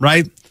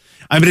 right?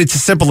 I mean, it's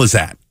as simple as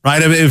that,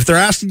 right? I mean, if they're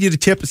asking you to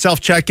tip at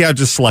self-checkout,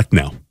 just select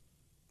no.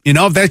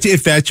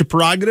 If that's your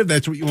prerogative,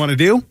 that's what you want to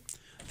do,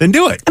 then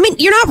do it. I mean,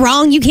 you're not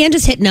wrong. You can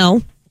just hit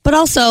no. But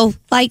also,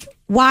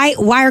 why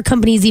are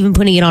companies even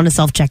putting it on a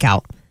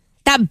self-checkout?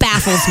 That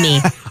baffles me.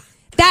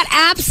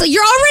 That absolutely,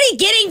 you're already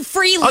getting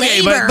free labor.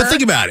 Okay, but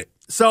think about it.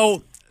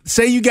 So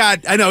say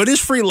I know it is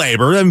free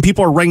labor and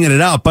people are ringing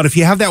it up, but if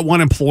you have that one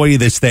employee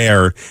that's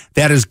there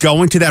that is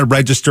going to that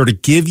register to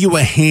give you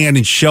a hand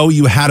and show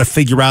you how to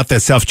figure out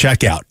that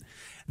self-checkout,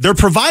 they're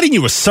providing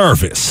you a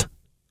service,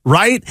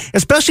 right?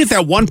 Especially if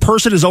that one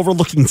person is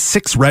overlooking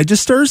 6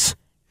 registers.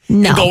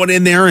 No. And going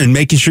in there and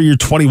making sure you're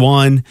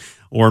 21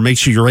 or make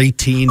sure you're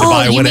 18 to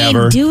buy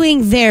whatever. Mean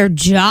doing their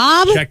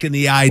job? Checking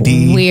the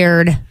ID.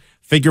 Weird.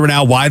 Figuring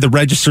out why the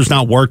register's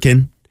not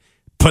working.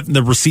 Putting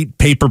the receipt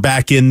paper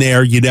back in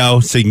there,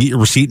 so you can get your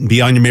receipt and be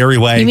on your merry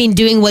way. You mean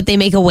doing what they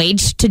make a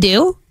wage to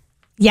do?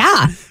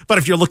 Yeah. But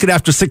if you're looking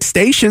after 6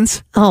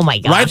 stations. Oh, my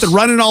gosh. Right? They're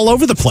running all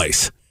over the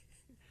place.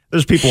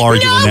 There's people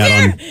arguing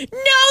they're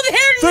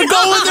They're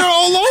going there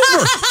all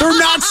over. They're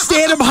not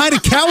standing behind a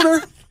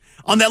counter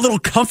on that little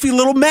comfy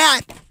little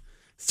mat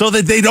so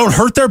that they don't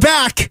hurt their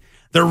back.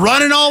 They're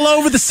running all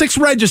over the 6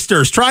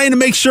 registers, trying to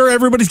make sure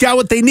everybody's got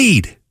what they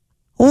need.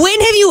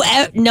 When have you,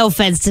 no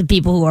offense to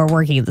people who are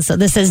working, so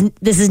this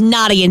is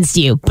not against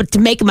you, but to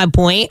make my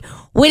point,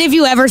 when have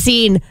you ever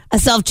seen a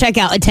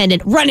self-checkout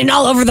attendant running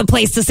all over the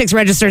place to 6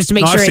 registers to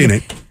make sure? I've seen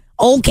it.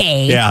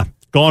 Okay. Yeah.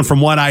 Going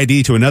from one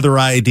ID to another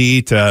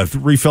ID to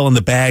refilling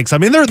the bags. I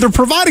mean, they're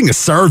providing a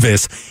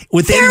service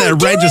within the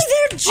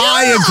register.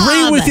 I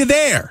agree with you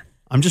there.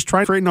 I'm just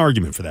trying to create an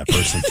argument for that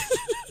person.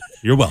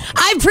 You're welcome.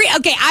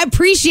 I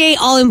appreciate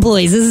all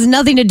employees. This has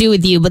nothing to do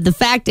with you, but the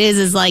fact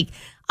is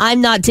I'm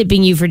not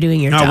tipping you for doing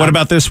your job. What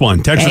about this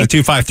one? Text to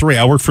 253.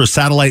 I work for a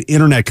satellite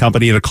internet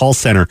company at a call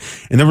center,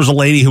 and there was a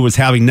lady who was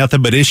having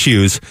nothing but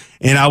issues,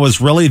 and I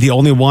was really the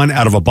only one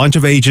out of a bunch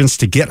of agents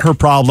to get her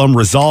problem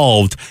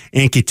resolved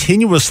and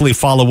continuously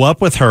follow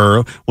up with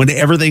her when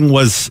everything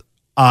was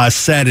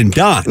said and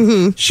done.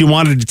 Mm-hmm. She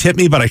wanted to tip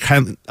me, but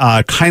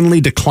I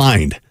kindly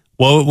declined.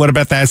 Well, what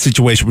about that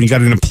situation when you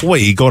got an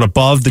employee going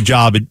above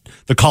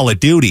the call of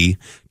duty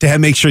to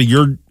make sure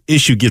your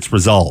issue gets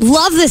resolved?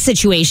 Love this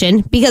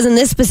situation because in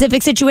this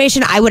specific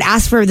situation, I would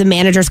ask for the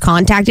manager's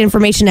contact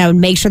information. I would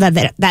make sure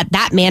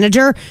that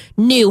manager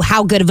knew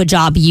how good of a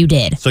job you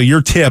did. So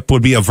your tip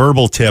would be a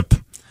verbal tip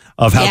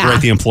of how great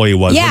the employee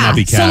was. Yeah. Would not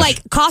be cash.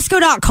 So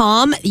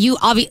Costco.com,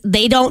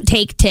 they don't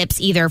take tips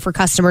either for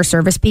customer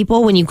service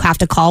people when you have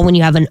to call when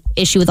you have an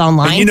issue with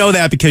online. And you know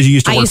that because you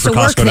used to work for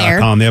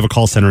Costco.com. They have a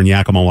call center in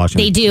Yakima,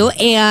 Washington. They do.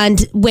 And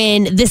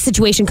when this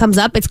situation comes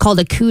up, it's called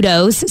a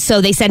kudos.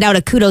 So they send out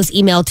a kudos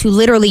email to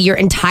literally your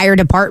entire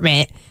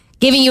department,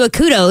 giving you a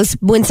kudos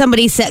when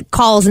somebody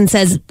calls and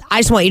says, I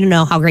just want you to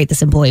know how great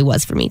this employee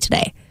was for me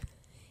today.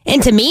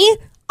 And to me,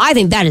 I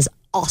think that is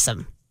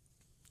awesome.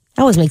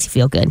 That always makes you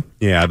feel good.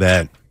 Yeah, I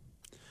bet.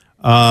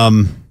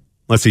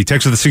 Let's see.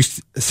 Text to the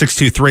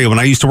 623. When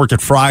I used to work at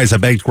Fry's, I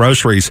bagged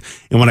groceries.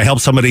 And when I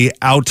helped somebody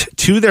out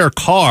to their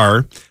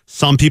car,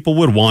 some people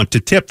would want to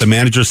tip. The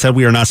manager said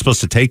we are not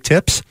supposed to take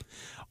tips.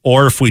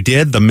 Or if we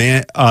did,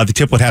 the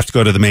tip would have to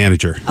go to the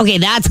manager. Okay,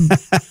 that's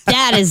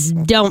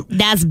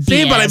BS.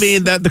 See, but I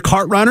mean, the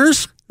cart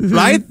runners,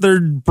 right? They're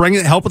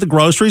bringing help with the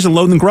groceries and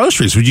loading the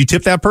groceries. Would you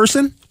tip that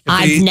person?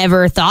 I've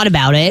never thought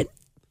about it.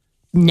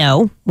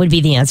 No, would be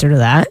the answer to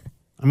that.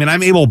 I mean,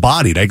 I'm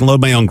able-bodied. I can load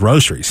my own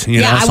groceries.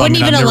 I wouldn't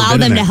even allow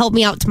them to help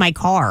me out to my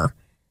car.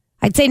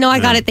 I'd say, no,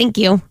 I got it. Thank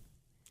you.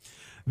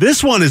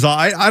 This one is,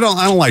 I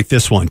don't like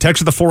this one. Text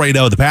to the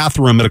 480, the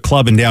bathroom at a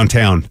club in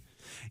downtown.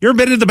 You ever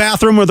been to the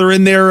bathroom where they're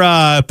in there,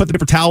 put the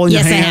paper towel in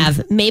your hand? Yes, I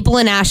have. Maple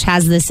and Ash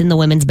has this in the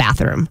women's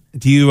bathroom.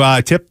 Do you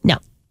tip? No.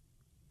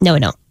 No, I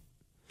don't.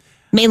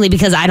 Mainly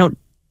because I don't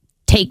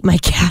take my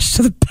cash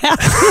to the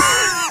bathroom.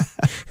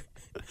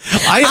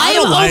 I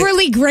am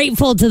overly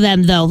grateful to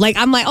them, though. Like,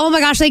 I'm like, oh my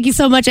gosh, thank you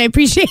so much. I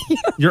appreciate you.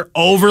 You're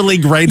overly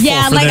grateful.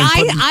 Yeah, for like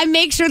them I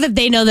make sure that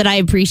they know that I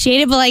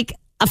appreciate it. But like,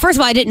 first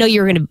of all, I didn't know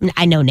you were going to,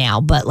 I know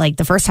now, but like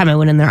the first time I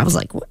went in there, I was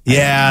like, what?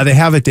 Yeah, they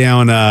have it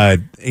down,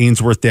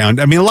 Ainsworth down.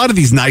 I mean, a lot of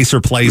these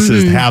nicer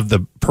places have the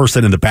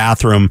person in the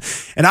bathroom.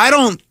 And I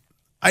don't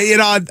like it.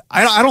 I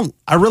don't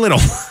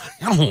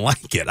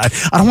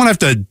want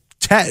to have to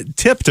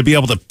tip to be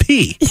able to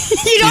pee.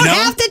 You don't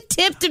have to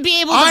tip to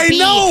be able to pee.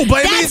 I know,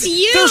 but that's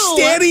you. They're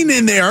standing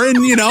in there, and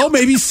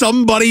maybe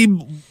somebody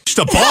pushed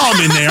a bomb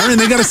in there, and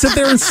they got to sit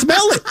there and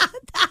smell it.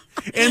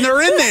 And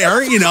they're in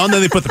there, and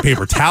then they put the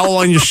paper towel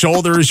on your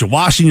shoulders. You're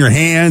washing your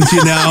hands,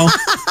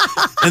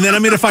 And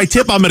then, if I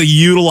tip, I'm going to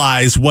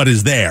utilize what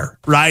is there,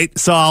 right?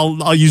 So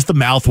I'll use the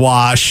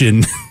mouthwash,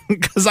 and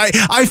because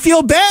I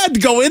feel bad to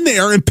go in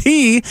there and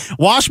pee,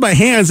 wash my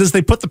hands as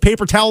they put the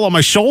paper towel on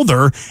my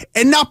shoulder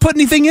and not put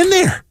anything in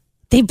there.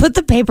 They put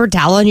the paper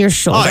towel on your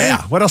shoulder? Oh,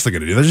 yeah. What else are they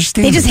going to do? They're just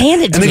standing. They just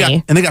hand it to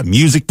me. And they got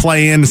music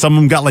playing. Some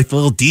of them got like the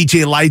little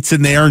DJ lights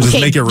in there and just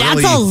make it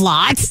really. That's a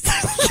lot.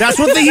 That's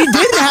what he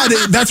did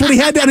have. That's what he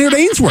had down here at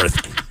Ainsworth.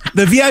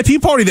 The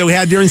VIP party that we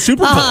had during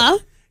Super Bowl.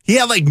 He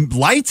had like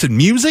lights and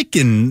music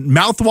and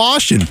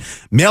mouthwash and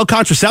male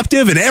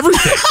contraceptive and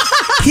everything.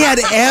 He had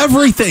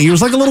everything. He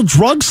was like a little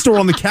drugstore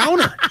on the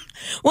counter.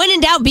 When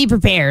in doubt, be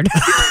prepared.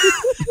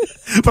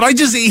 But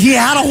he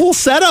had a whole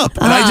setup,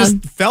 and I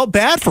just felt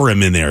bad for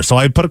him in there. So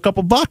I put a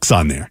couple bucks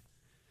on there.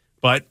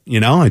 But,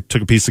 I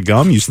took a piece of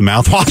gum, used the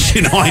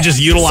mouthwash, I just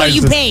utilized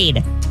So you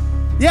paid.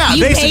 Yeah,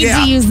 you paid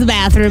to use the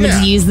bathroom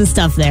and to use the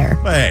stuff there.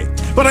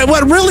 But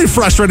what really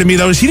frustrated me,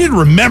 though, is he didn't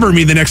remember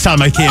me the next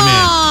time I came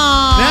in.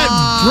 That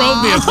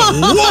drove me up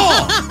the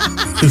wall.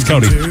 It's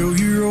Cody.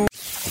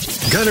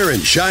 Gunner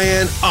and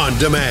Cheyenne on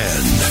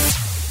demand.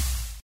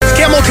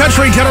 Camel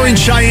Country, Gunner and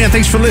Cheyenne,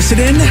 thanks for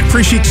listening.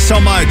 Appreciate you so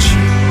much.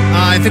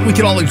 I think we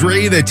can all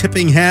agree that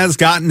tipping has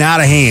gotten out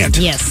of hand.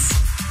 Yes.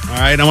 All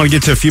right, I want to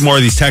get to a few more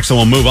of these texts and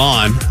we'll move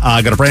on.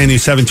 Got a brand new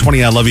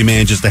 720 I Love You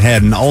Man just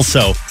ahead. And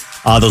also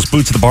those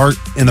Boots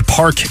in the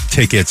Park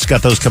tickets.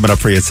 Got those coming up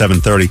for you at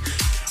 7:30.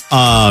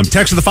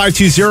 Text of the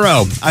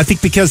 520. I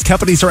think because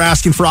companies are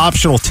asking for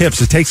optional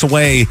tips, it takes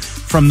away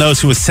from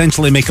those who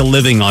essentially make a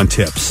living on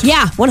tips.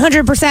 Yeah,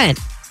 100%.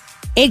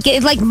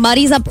 It like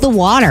muddies up the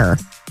water.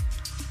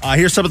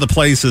 Here's some of the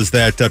places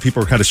that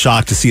people are kind of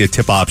shocked to see a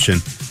tip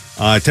option.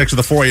 Text of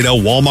the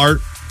 480,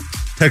 Walmart.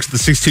 Text of the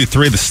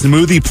 623, the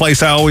smoothie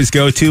place I always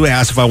go to.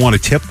 Ask if I want a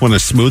tip when a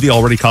smoothie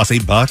already costs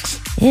 $8.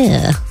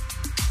 Yeah.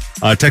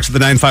 Text of the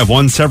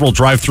 951, several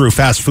drive-through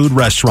fast food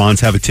restaurants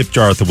have a tip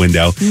jar at the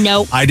window.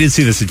 Nope. I did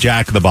see this at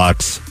Jack in the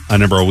Box a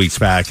number of weeks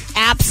back.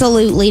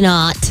 Absolutely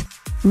not.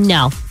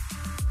 No.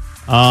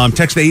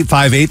 Text of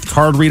 858, the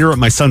card reader at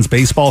my son's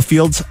baseball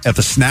fields at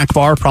the snack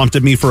bar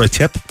prompted me for a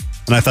tip,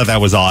 and I thought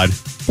that was odd.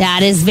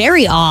 That is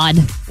very odd.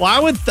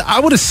 Well, I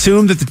would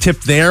assume that the tip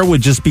there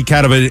would just be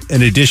kind of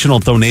an additional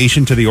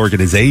donation to the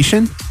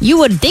organization. You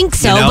would think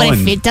so, but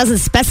if it doesn't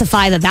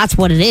specify that that's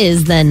what it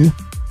is, then...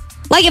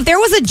 Like, if there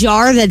was a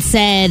jar that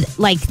said,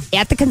 like,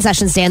 at the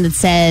concession stand that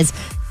says,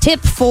 tip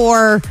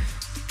for,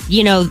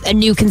 a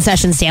new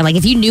concession stand. Like,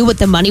 if you knew what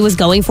the money was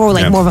going for,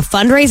 like, more of a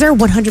fundraiser,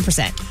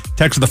 100%.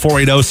 Text of the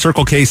 480,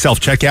 Circle K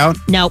self-checkout.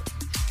 Nope.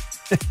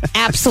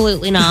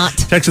 Absolutely not.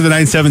 Text of the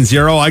 970,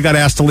 I got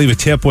asked to leave a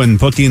tip when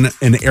booking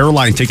an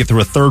airline ticket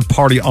through a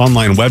third-party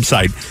online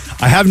website.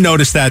 I have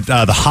noticed that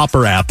the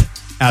Hopper app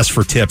asks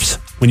for tips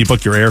when you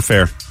book your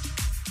airfare.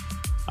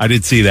 I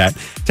did see that.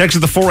 Text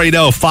of the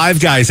 480, Five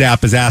Guys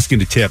app is asking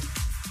to tip.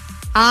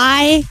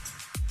 I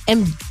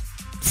am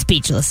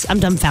speechless. I'm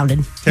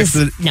dumbfounded. Text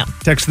of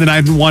the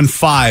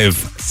 915,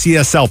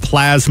 CSL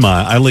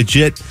Plasma. I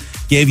legit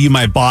gave you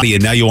my body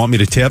and now you want me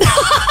to tip?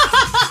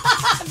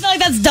 I feel like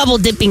that's double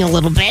dipping a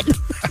little bit.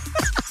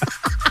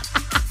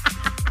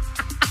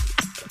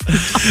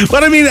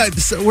 But I mean,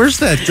 where's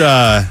that?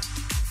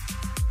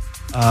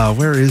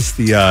 Where is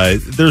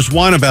the? There's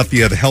one about the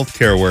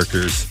healthcare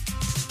workers,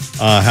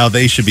 how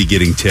they should be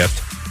getting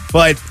tipped.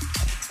 But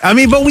I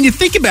mean, but when you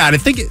think about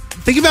it,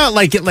 think about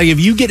like if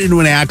you get into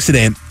an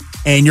accident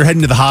and you're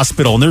heading to the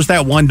hospital and there's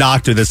that one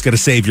doctor that's going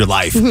to save your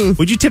life. Mm-hmm.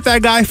 Would you tip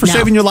that guy for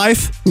saving your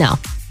life? No.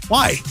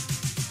 Why?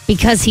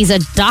 Because he's a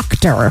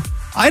doctor.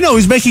 I know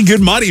he's making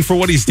good money for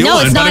what he's doing. No,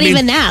 it's not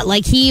even that.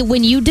 Like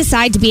when you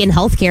decide to be in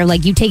healthcare,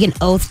 like you take an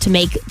oath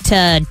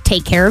to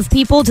take care of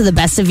people to the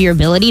best of your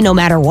ability, no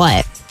matter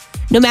what.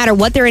 No matter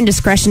what their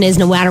indiscretion is,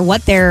 no matter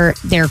what their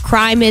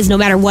crime is, no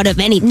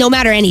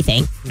matter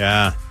anything.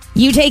 Yeah.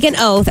 You take an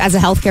oath as a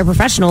healthcare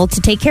professional to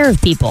take care of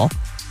people.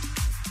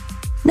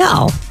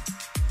 No.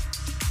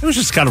 It was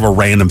just kind of a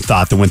random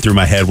thought that went through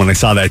my head when I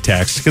saw that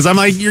text. Because I'm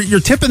like, you're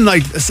tipping,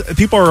 like,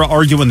 people are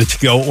arguing the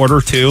to-go order,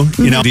 too.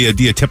 Mm-hmm. You know, do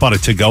you tip on a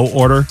to-go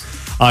order?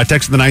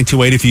 Text the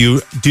 928. If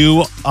you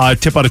do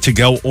tip on a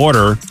to-go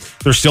order,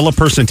 there's still a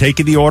person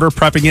taking the order,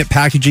 prepping it,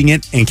 packaging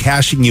it, and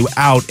cashing you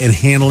out and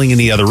handling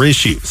any other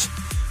issues.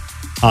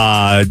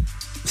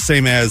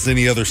 same as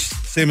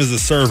the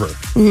server.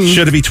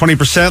 Should it be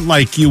 20%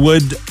 like you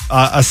would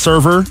a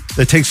server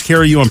that takes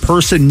care of you in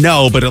person?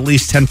 No, but at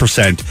least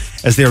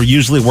 10%, as they are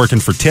usually working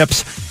for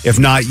tips. If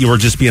not, you are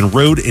just being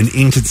rude and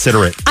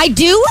inconsiderate. I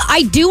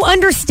do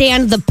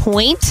understand the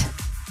point.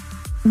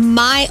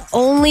 My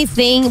only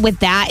thing with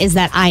that is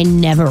that I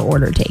never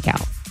order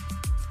takeout.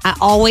 I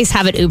always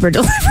have it Uber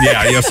delivered.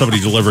 Yeah, you have somebody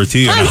deliver it to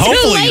you. And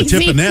hopefully you're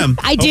tipping them.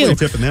 I do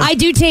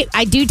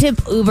tip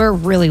Uber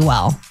really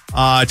well.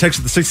 Text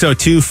at the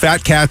 602.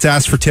 Fat Cats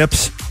ask for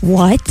tips.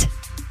 What?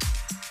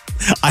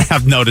 I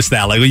have noticed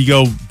that. Like when you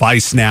go buy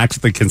snacks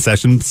at the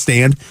concession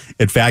stand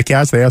at Fat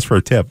Cats, they ask for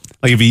a tip.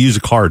 Like if you use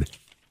a card.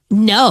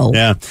 No.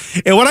 Yeah.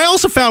 And what I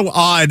also found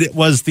odd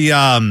was the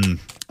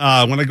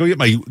when I go get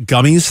my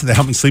gummies that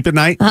help me sleep at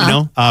night,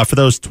 for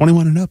those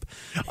 21 and up,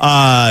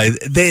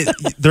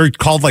 they're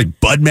called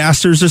like Bud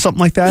Masters or something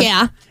like that.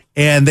 Yeah.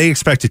 And they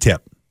expect a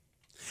tip.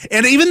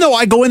 And even though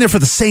I go in there for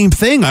the same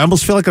thing, I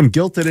almost feel like I'm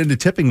guilted into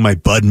tipping my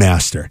Bud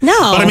Master. No.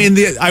 But I mean,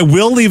 I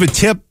will leave a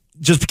tip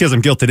just because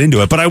I'm guilted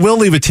into it. But I will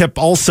leave a tip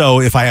also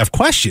if I have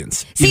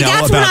questions. See,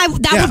 that's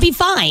when would be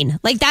fine.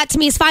 Like that to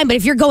me is fine. But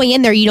if you're going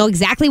in there, you know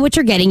exactly what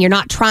you're getting. You're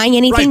not trying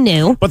anything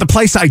new. But the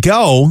place I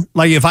go,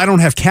 like if I don't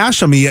have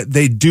cash on me,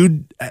 they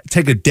do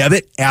take a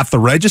debit at the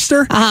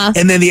register.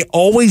 And then they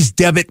always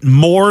debit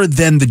more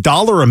than the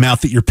dollar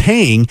amount that you're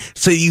paying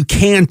so you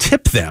can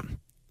tip them.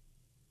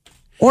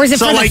 Or is it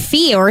for the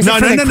fee? Or is it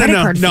for the credit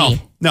card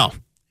fee? No.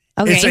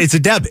 Okay. It's a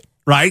debit.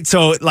 Right?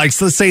 So, like,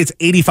 so let's say it's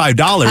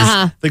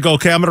 $85. They go,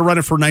 okay, I'm going to run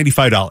it for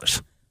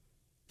 $95.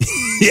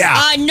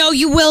 Yeah. No,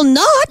 you will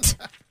not.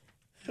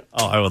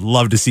 Oh, I would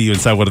love to see you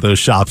inside one of those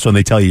shops when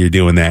they tell you you're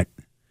doing that.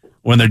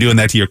 When they're doing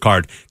that to your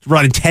card.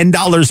 Running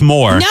 $10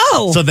 more.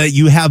 No. So that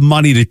you have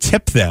money to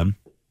tip them.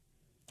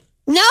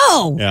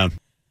 No. Yeah.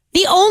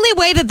 The only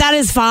way that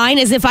is fine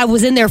is if I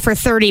was in there for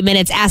 30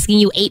 minutes asking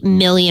you 8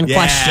 million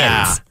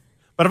questions.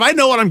 But if I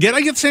know what I'm getting,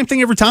 I get the same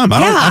thing every time.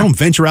 I don't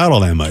venture out all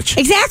that much.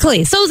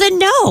 Exactly. So then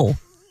no.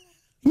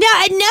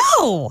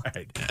 No.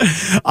 Right.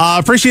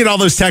 Appreciate all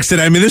those texts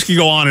today. I mean, this could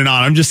go on and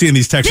on. I'm just seeing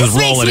these texts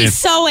rolling in. This makes me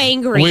so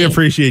angry. We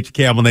appreciate you,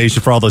 Camel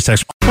Nation, for all those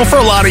texts. Well, for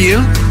a lot of you,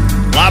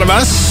 a lot of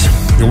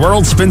us, your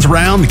world spins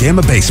around the game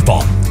of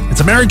baseball.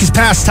 It's America's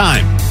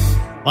pastime.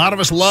 A lot of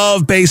us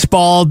love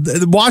baseball.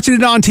 Watching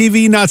it on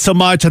TV, not so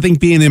much. I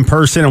think being in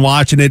person and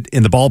watching it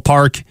in the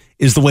ballpark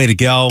is the way to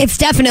go. It's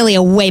definitely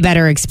a way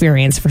better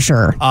experience for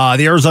sure.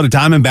 The Arizona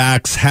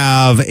Diamondbacks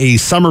have a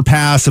summer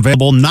pass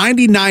available,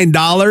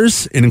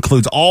 $99. It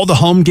includes all the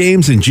home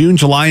games in June,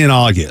 July, and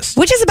August.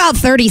 Which is about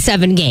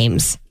 37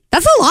 games.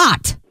 That's a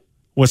lot.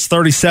 What's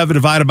 37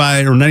 divided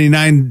by, or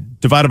 99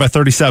 divided by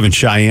 37,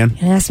 Cheyenne?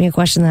 You ask me a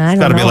question that I don't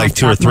know. It's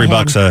got to be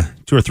like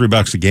 $2 or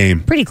 $3 a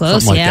game. Pretty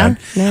close, like yeah.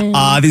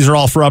 That. These are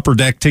all for upper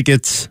deck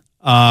tickets,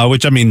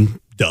 which, I mean,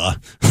 duh.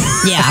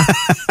 Yeah.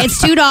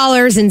 It's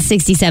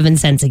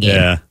 $2.67 a game.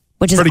 Yeah.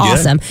 Which is pretty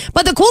awesome. Good.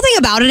 But the cool thing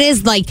about it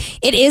is,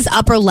 like, it is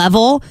upper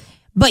level,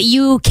 but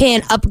you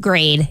can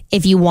upgrade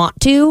if you want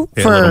to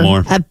pay a little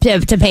more. To pay a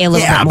little bit more.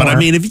 Yeah, but I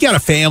mean, if you got a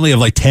family of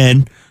like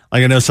 10,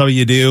 like I know some of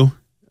you do,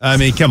 I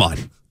mean, come on.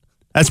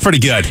 That's pretty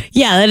good.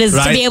 Yeah, that is,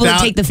 right? To be able to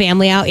take the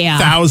family out. Yeah.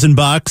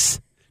 $1,000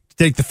 to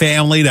take the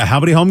family to how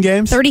many home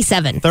games?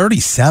 37.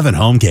 37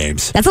 home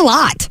games. That's a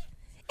lot.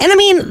 And I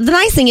mean, the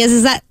nice thing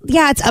is that,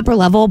 yeah, it's upper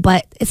level,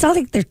 but it's not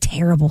like they're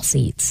terrible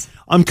seats.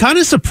 I'm kind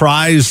of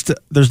surprised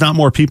there's not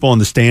more people in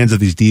the stands of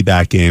these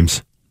D-back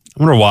games.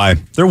 I wonder why.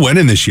 They're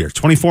winning this year.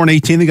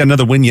 24-18. They got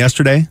another win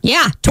yesterday.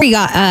 Yeah. We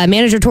got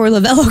manager Tori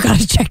Lavello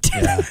got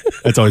ejected. Yeah,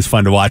 that's always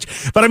fun to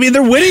watch. But I mean,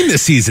 they're winning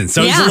this season,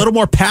 so he's a little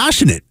more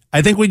passionate.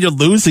 I think when you're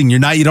losing, you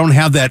don't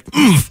have that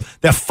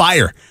that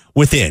fire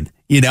within,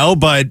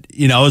 But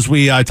as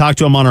we talked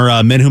to him on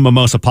our Men Who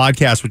Mimosa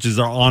podcast, which is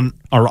our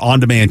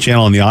on-demand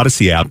channel on the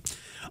Odyssey app,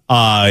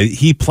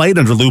 he played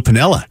under Lou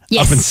Piniella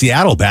up in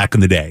Seattle back in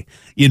the day.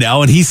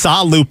 And he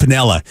saw Lou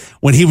Piniella.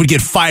 When he would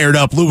get fired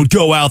up, Lou would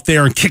go out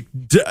there and kick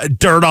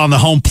dirt on the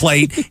home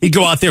plate. He'd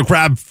go out there,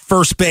 grab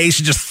first base,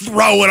 and just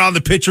throw it on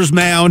the pitcher's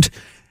mound.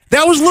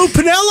 That was Lou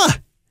Piniella.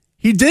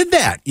 He did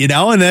that,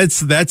 and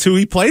that's who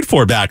he played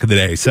for back in the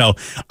day. So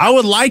I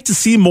would like to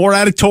see more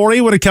out of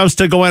Torrey when it comes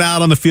to going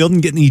out on the field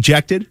and getting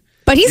ejected.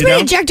 But he's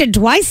been ejected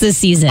twice this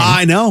season.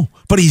 I know,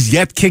 but he's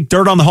yet kicked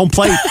dirt on the home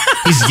plate.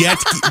 He's yet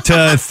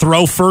to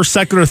throw first,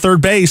 second, or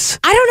third base.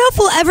 I don't know if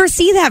we'll ever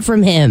see that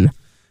from him.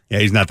 Yeah,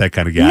 he's not that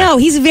kind of guy. No,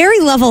 he's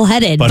very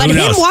level-headed. But him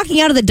knows? walking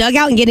out of the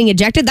dugout and getting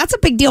ejected, that's a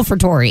big deal for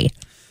Torrey.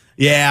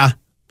 Yeah.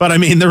 But I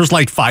mean, there was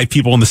like 5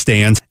 people in the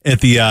stands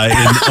at the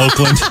in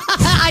Oakland.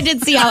 I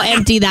did see how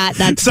empty that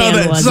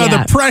stand was. So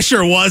the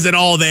pressure wasn't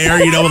all there,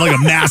 with like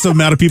a massive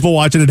amount of people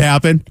watching it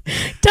happen.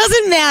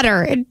 Doesn't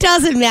matter. It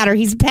doesn't matter.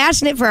 He's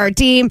passionate for our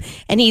team,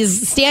 and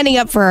he's standing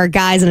up for our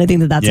guys, and I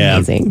think that's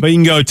amazing. But you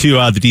can go to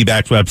the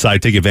Dbacks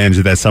website, take advantage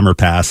of that summer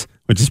pass,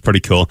 which is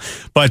pretty cool.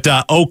 But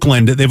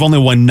Oakland, they've only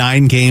won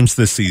 9 games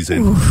this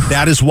season. Oof.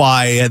 That is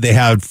why they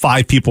had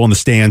 5 people in the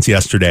stands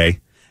yesterday,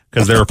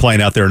 because they were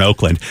playing out there in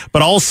Oakland.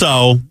 But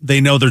also, they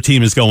know their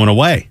team is going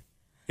away.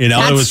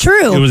 That's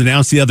true. It was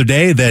announced the other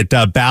day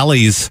that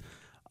Bally's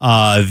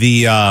Not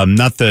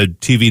the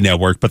TV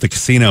network, but the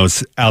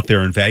casinos out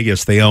there in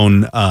Vegas. They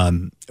own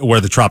where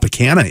the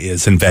Tropicana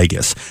is in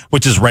Vegas,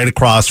 which is right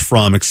across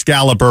from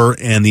Excalibur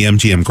and the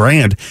MGM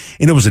Grand.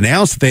 And it was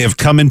announced that they have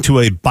come into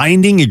a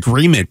binding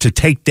agreement to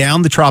take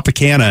down the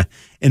Tropicana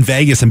in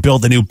Vegas and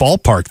build a new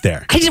ballpark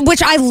there.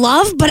 Which I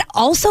love, but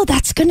also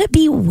that's going to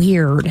be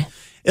weird.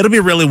 It'll be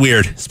really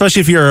weird, especially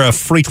if you're a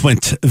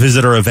frequent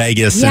visitor of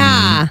Vegas.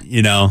 Yeah.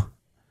 And,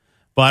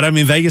 But, I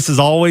mean, Vegas is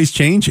always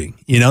changing.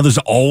 There's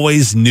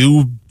always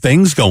new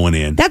things going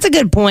in. That's a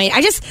good point.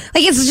 It's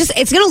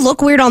going to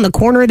look weird on the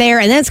corner there,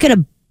 and then it's going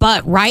to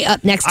butt right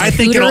up next to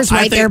Hooters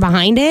there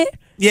behind it.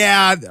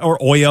 Yeah, or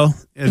Oyo.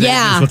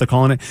 Yeah. Is what they're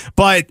calling it.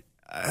 But,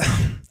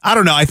 I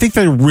don't know. I think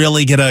they're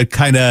really going to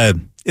kind of,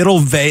 it'll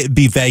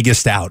be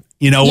Vegased out,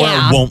 where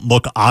it won't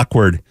look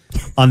awkward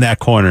on that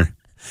corner.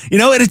 And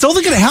it's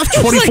only going to have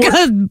 24.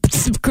 Like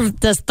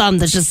this thumb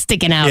that's just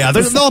sticking out. Yeah,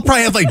 they'll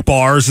probably have like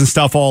bars and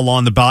stuff all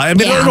along the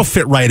bottom. I mean, it'll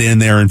fit right in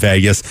there in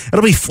Vegas.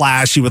 It'll be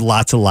flashy with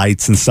lots of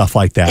lights and stuff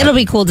like that. It'll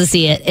be cool to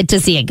see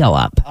it go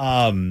up.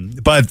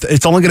 But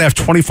it's only going to have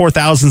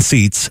 24,000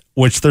 seats,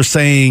 which they're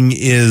saying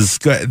is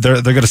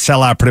they're going to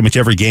sell out pretty much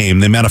every game.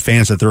 The amount of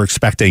fans that they're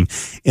expecting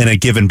in a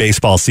given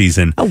baseball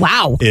season,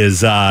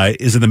 is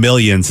in the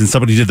millions. And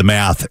somebody did the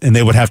math, and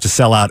they would have to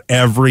sell out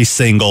every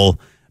single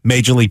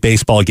Major League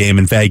Baseball game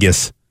in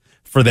Vegas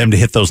for them to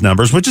hit those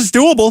numbers, which is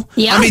doable.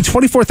 Yeah. I mean,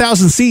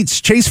 24,000 seats.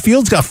 Chase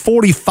Field's got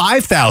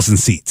 45,000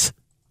 seats.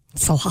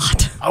 It's a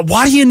lot.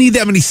 Why do you need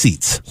that many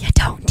seats? You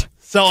don't.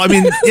 So, I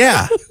mean,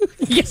 yeah.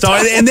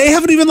 And they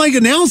haven't even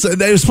announced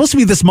it. It was supposed to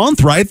be this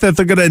month, right? That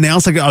they're going to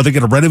announce, are they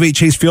going to renovate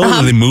Chase Field?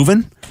 Are they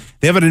moving?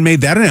 They haven't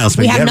made that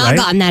announcement yet, right? We have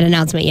not gotten that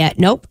announcement yet.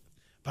 Nope.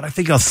 But I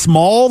think a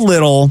small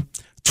little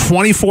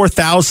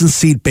 24,000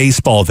 seat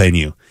baseball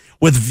venue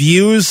with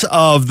views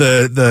of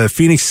the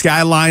Phoenix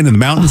skyline and the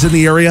mountains in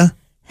the area.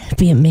 It'd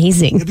be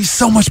amazing. It'd be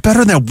so much better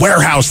than that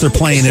warehouse they're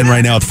playing in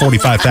right now with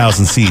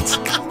 45,000 seats.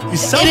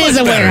 It is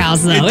a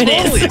warehouse, though. It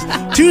is.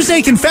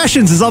 Tuesday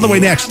Confessions is on the way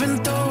next.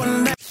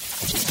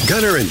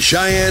 Gunner and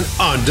Cheyenne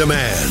on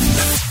demand.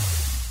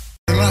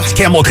 It's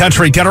Camel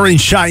Country, Gunner and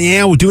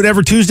Cheyenne. We do it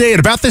every Tuesday at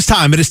about this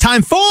time. It is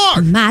time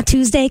for My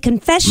Tuesday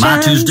Confessions.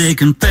 My Tuesday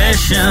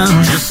Confessions.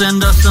 Just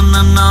send us an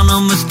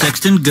anonymous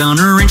text and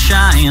Gunner and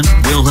Cheyenne.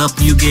 We'll help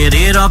you get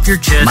it off your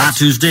chest. My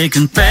Tuesday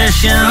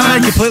Confessions. All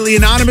right, completely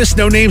anonymous,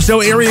 no names,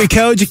 no area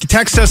codes. You can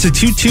text us at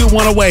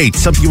 22108.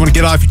 Something you want to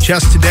get off your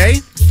chest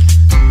today.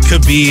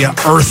 Could be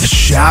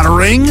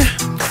earth-shattering.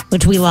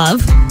 Which we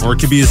love. Or it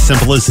could be as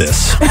simple as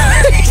this.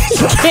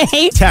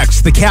 Okay.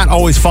 Text, the cat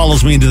always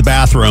follows me into the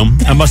bathroom.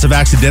 I must have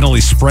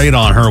accidentally sprayed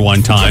on her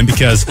one time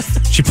because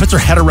she puts her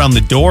head around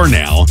the door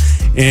now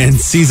and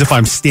sees if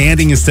I'm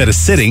standing instead of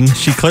sitting.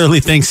 She clearly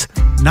thinks,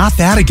 not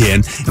that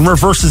again, and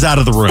reverses out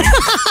of the room.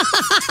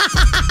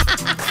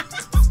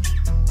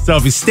 So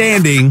if he's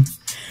standing,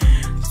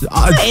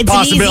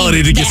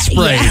 possibility to get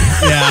sprayed.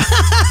 Yeah.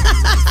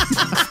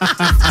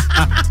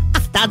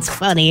 That's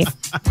funny.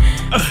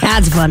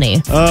 That's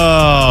funny.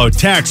 Oh,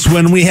 text.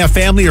 When we have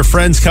family or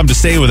friends come to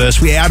stay with us,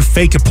 we add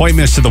fake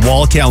appointments to the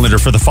wall calendar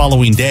for the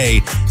following day.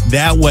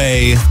 That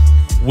way,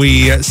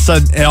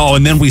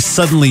 and then we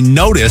suddenly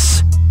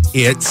notice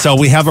it, so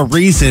we have a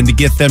reason to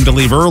get them to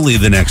leave early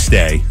the next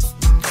day.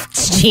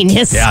 It's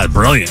genius. Yeah,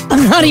 brilliant.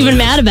 I'm not even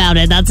mad about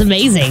it. That's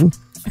amazing.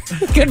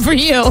 Good for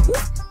you.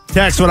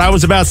 Text, when I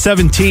was about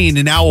 17,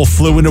 an owl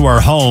flew into our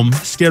home.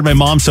 Scared my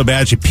mom so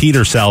bad she peed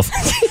herself.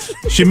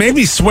 She made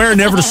me swear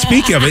never to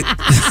speak of it.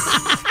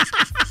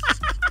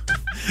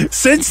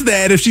 Since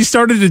then, if she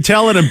started to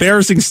tell an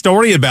embarrassing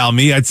story about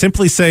me, I'd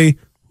simply say,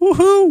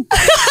 woohoo,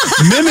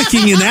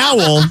 mimicking an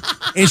owl,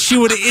 and she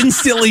would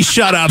instantly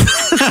shut up. All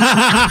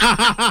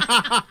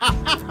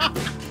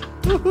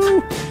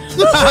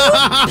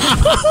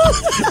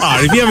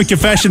right, if you have a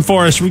confession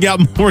for us, we're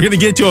going to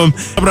get to them.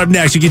 Coming up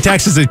next, you can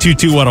text us at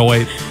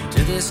 22108.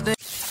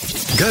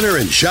 Gunner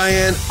and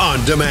Cheyenne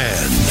on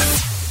demand.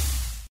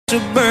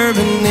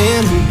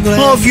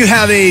 Well, if you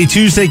have a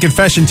Tuesday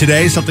confession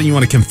today, something you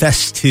want to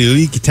confess to,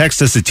 you can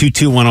text us at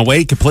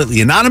 22108,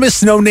 completely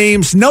anonymous, no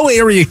names, no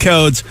area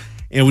codes,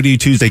 and we do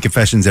Tuesday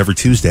confessions every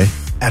Tuesday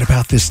at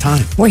about this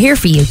time. We're here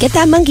for you. Get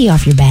that monkey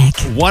off your back.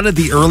 One of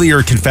the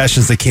earlier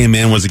confessions that came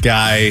in was a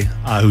guy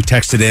who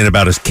texted in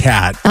about his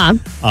cat,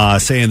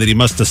 saying that he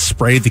must have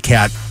sprayed the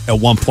cat at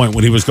one point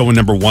when he was going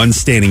number one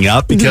standing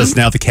up, because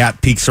now the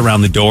cat peeks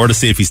around the door to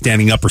see if he's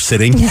standing up or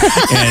sitting.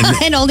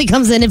 And only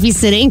comes in if he's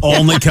sitting.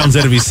 Only comes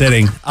in if he's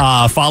sitting.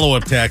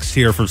 Follow-up text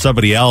here from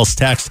somebody else.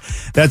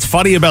 Text, that's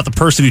funny about the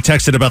person who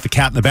texted about the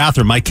cat in the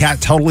bathroom. My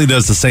cat totally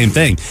does the same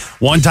thing.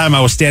 One time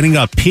I was standing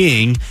up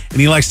peeing,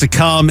 and he likes to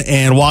come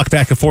and walk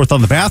back and forth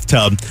on the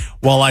bathtub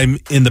while I'm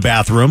in the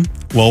bathroom.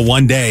 Well,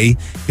 one day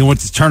he went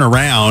to turn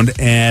around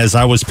as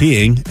I was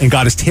peeing and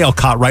got his tail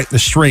caught right in the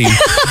stream.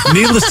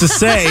 Needless to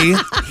say,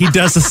 he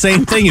does the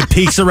same thing and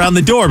peeks around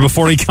the door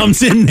before he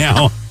comes in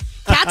now.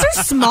 Cats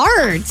are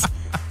smart.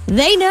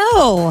 They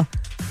know.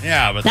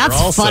 Yeah, but that's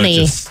they're also funny.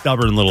 Just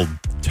stubborn little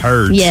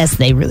turds. Yes,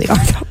 they really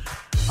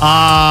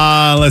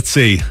are. Let's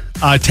see.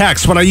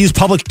 Text, when I use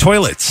public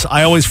toilets,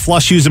 I always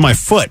flush using my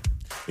foot.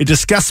 It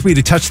disgusts me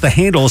to touch the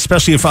handle,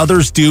 especially if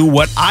others do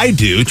what I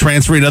do,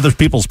 transferring other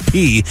people's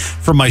pee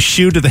from my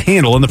shoe to the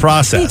handle in the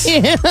process.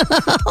 I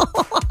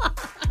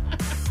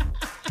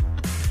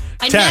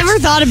never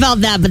thought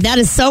about that, but that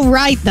is so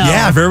right, though.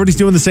 Yeah, if everybody's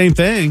doing the same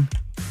thing.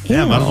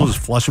 Yeah, might as well just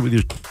flush it with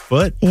your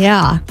foot.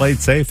 Yeah. Play it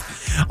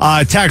safe.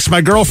 Text, my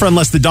girlfriend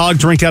lets the dog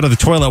drink out of the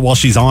toilet while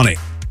she's on it.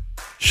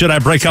 Should I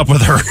break up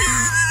with her?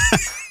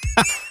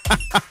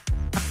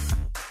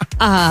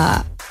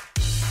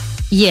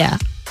 Yeah.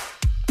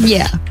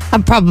 Yeah. I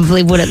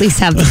probably would at least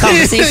have the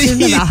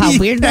conversation about how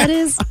weird that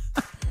is.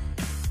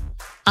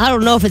 I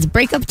don't know if it's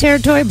breakup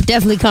territory, but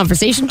definitely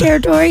conversation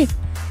territory.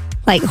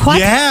 Like, what?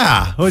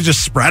 Yeah. We'll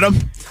just spread them.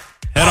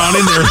 Head on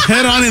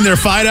in there,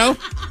 Fido.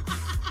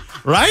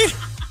 Right?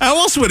 How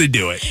else would it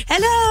do it?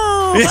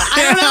 Hello. Yeah.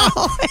 I don't know.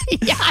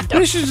 Yeah, I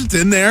don't. She's just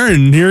in there,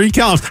 and here he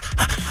comes.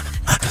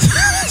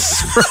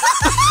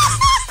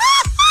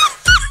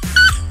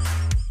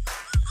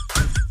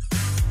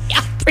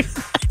 Yeah, pretty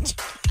much.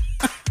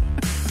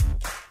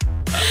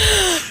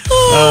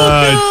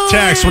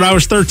 Text, when I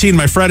was 13,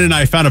 my friend and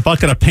I found a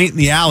bucket of paint in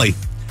the alley.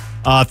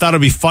 Thought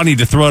it'd be funny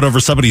to throw it over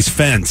somebody's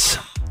fence.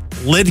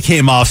 Lid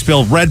came off,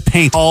 spilled red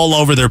paint all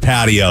over their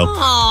patio.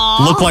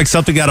 Aww. Looked like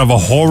something out of a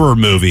horror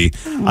movie.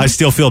 I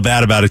still feel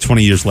bad about it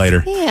 20 years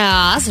later.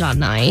 Yeah, that's not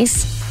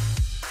nice.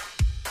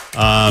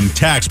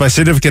 Text, my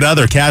significant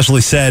other casually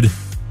said,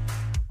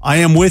 I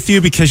am with you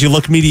because you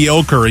look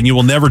mediocre and you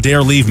will never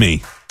dare leave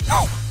me.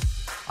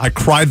 I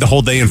cried the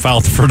whole day and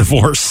filed for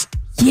divorce.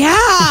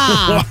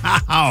 Yeah.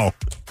 Wow.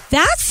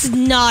 That's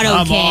not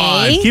Come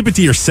okay. on. Keep it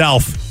to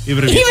yourself.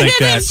 Even if you think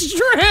that. It's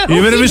true.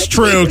 Even if it's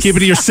true, keep it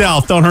to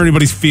yourself. Don't hurt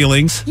anybody's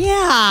feelings.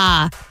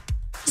 Yeah.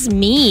 It's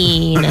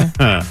mean.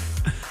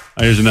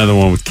 Here's another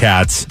one with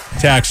cats.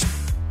 Text.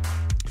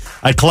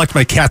 I collect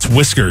my cat's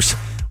whiskers.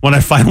 When I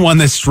find one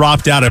that's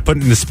dropped out, I put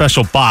it in a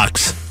special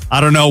box.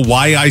 I don't know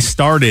why I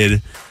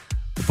started,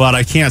 but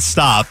I can't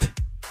stop.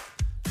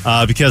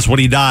 Because when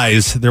he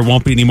dies, there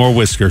won't be any more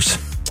whiskers.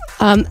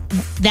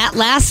 That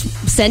last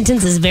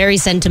sentence is very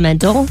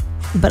sentimental,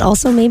 but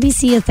also maybe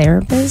see a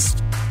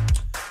therapist.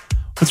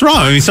 What's wrong?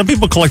 I mean, some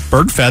people collect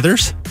bird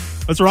feathers.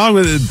 What's wrong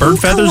with bird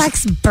feathers? Who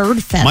collects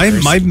bird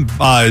feathers?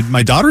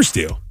 My daughters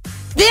do.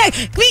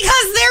 Because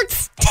they're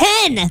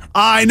 10.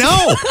 I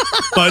know,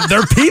 but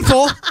they're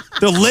people.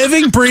 They're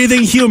living,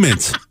 breathing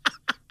humans.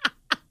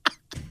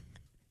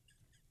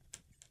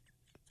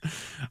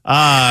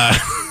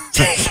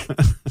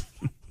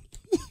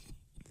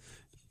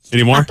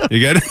 Any more? You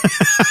good?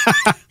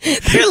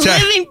 They're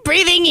living,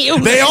 breathing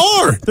humans. They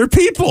are. They're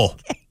people.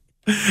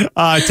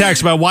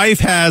 Text, my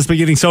wife has been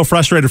getting so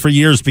frustrated for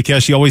years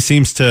because she always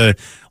seems to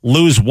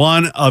lose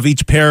one of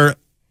each pair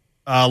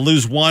of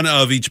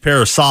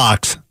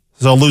socks.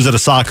 So I'll lose a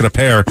sock and a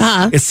pair.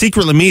 Uh-huh. It's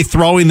secretly me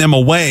throwing them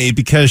away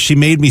because she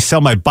made me sell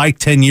my bike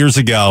 10 years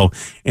ago,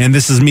 and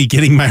this is me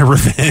getting my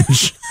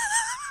revenge.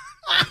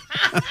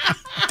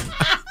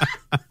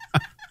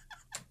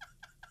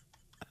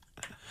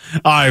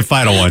 All right,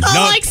 final one.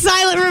 Oh, like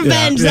silent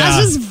revenge. Yeah.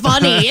 That's just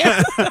funny.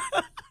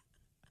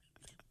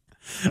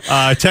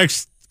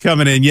 Text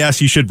coming in.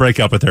 Yes, you should break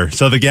up with her.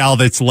 So the gal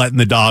that's letting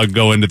the dog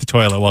go into the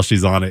toilet while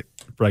she's on it,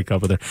 break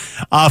up with her.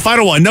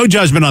 Final one. No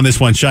judgment on this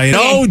one, Cheyenne.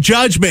 Okay. No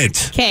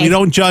judgment. Okay. We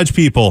don't judge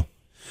people.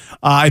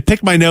 I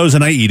pick my nose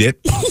and I eat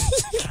it.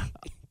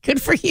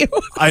 Good for you.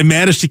 I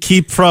managed to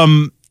keep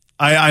from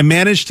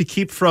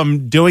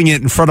doing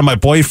it in front of my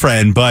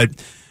boyfriend, but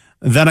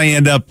then I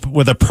end up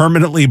with a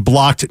permanently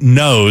blocked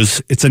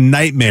nose. It's a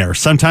nightmare.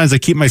 Sometimes I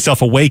keep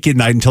myself awake at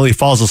night until he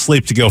falls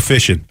asleep to go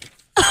fishing.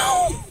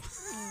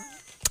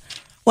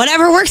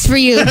 Whatever works for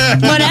you.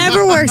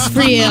 Whatever works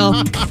for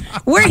you.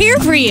 We're here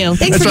for you.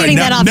 Thanks for getting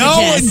that off your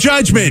chest. No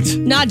judgment.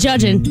 Not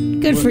judging.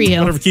 Good for you.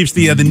 Whatever keeps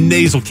the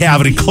nasal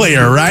cavity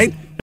clear, right?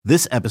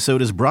 This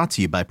episode is brought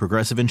to you by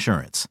Progressive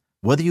Insurance.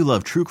 Whether you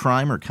love true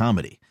crime or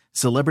comedy,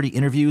 celebrity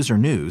interviews or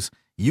news,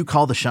 you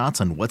call the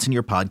shots on what's in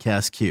your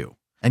podcast queue.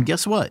 And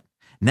guess what?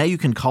 Now you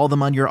can call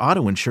them on your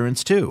auto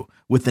insurance too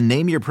with the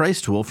Name Your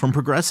Price tool from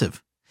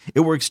Progressive. It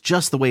works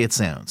just the way it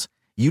sounds.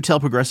 You tell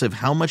Progressive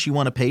how much you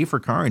want to pay for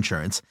car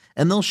insurance,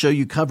 and they'll show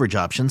you coverage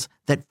options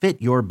that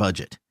fit your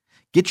budget.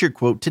 Get your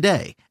quote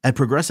today at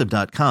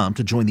Progressive.com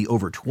to join the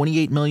over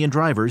 28 million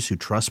drivers who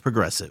trust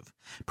Progressive.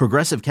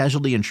 Progressive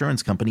Casualty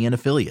Insurance Company and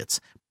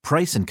Affiliates.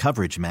 Price and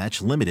coverage match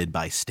limited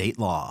by state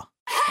law.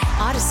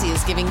 Odyssey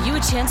is giving you a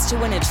chance to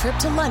win a trip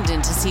to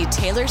London to see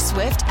Taylor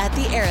Swift at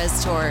the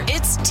Eras Tour.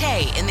 It's Tay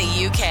in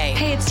the UK.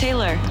 Hey, it's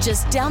Taylor.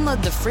 Just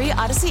download the free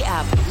Odyssey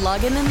app,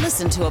 log in and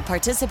listen to a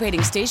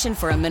participating station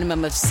for a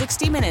minimum of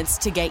 60 minutes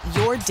to get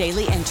your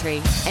daily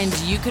entry. And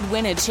you could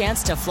win a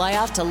chance to fly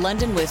off to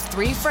London with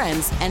 3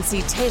 friends and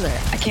see Taylor.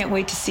 I can't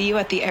wait to see you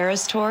at the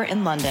Eras Tour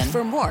in London.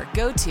 For more,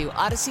 go to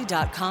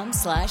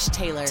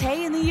odyssey.com/Taylor.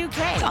 Tay in the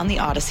UK. On the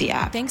Odyssey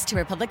app. Thanks to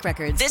Republic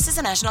Records. This is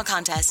a national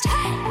contest.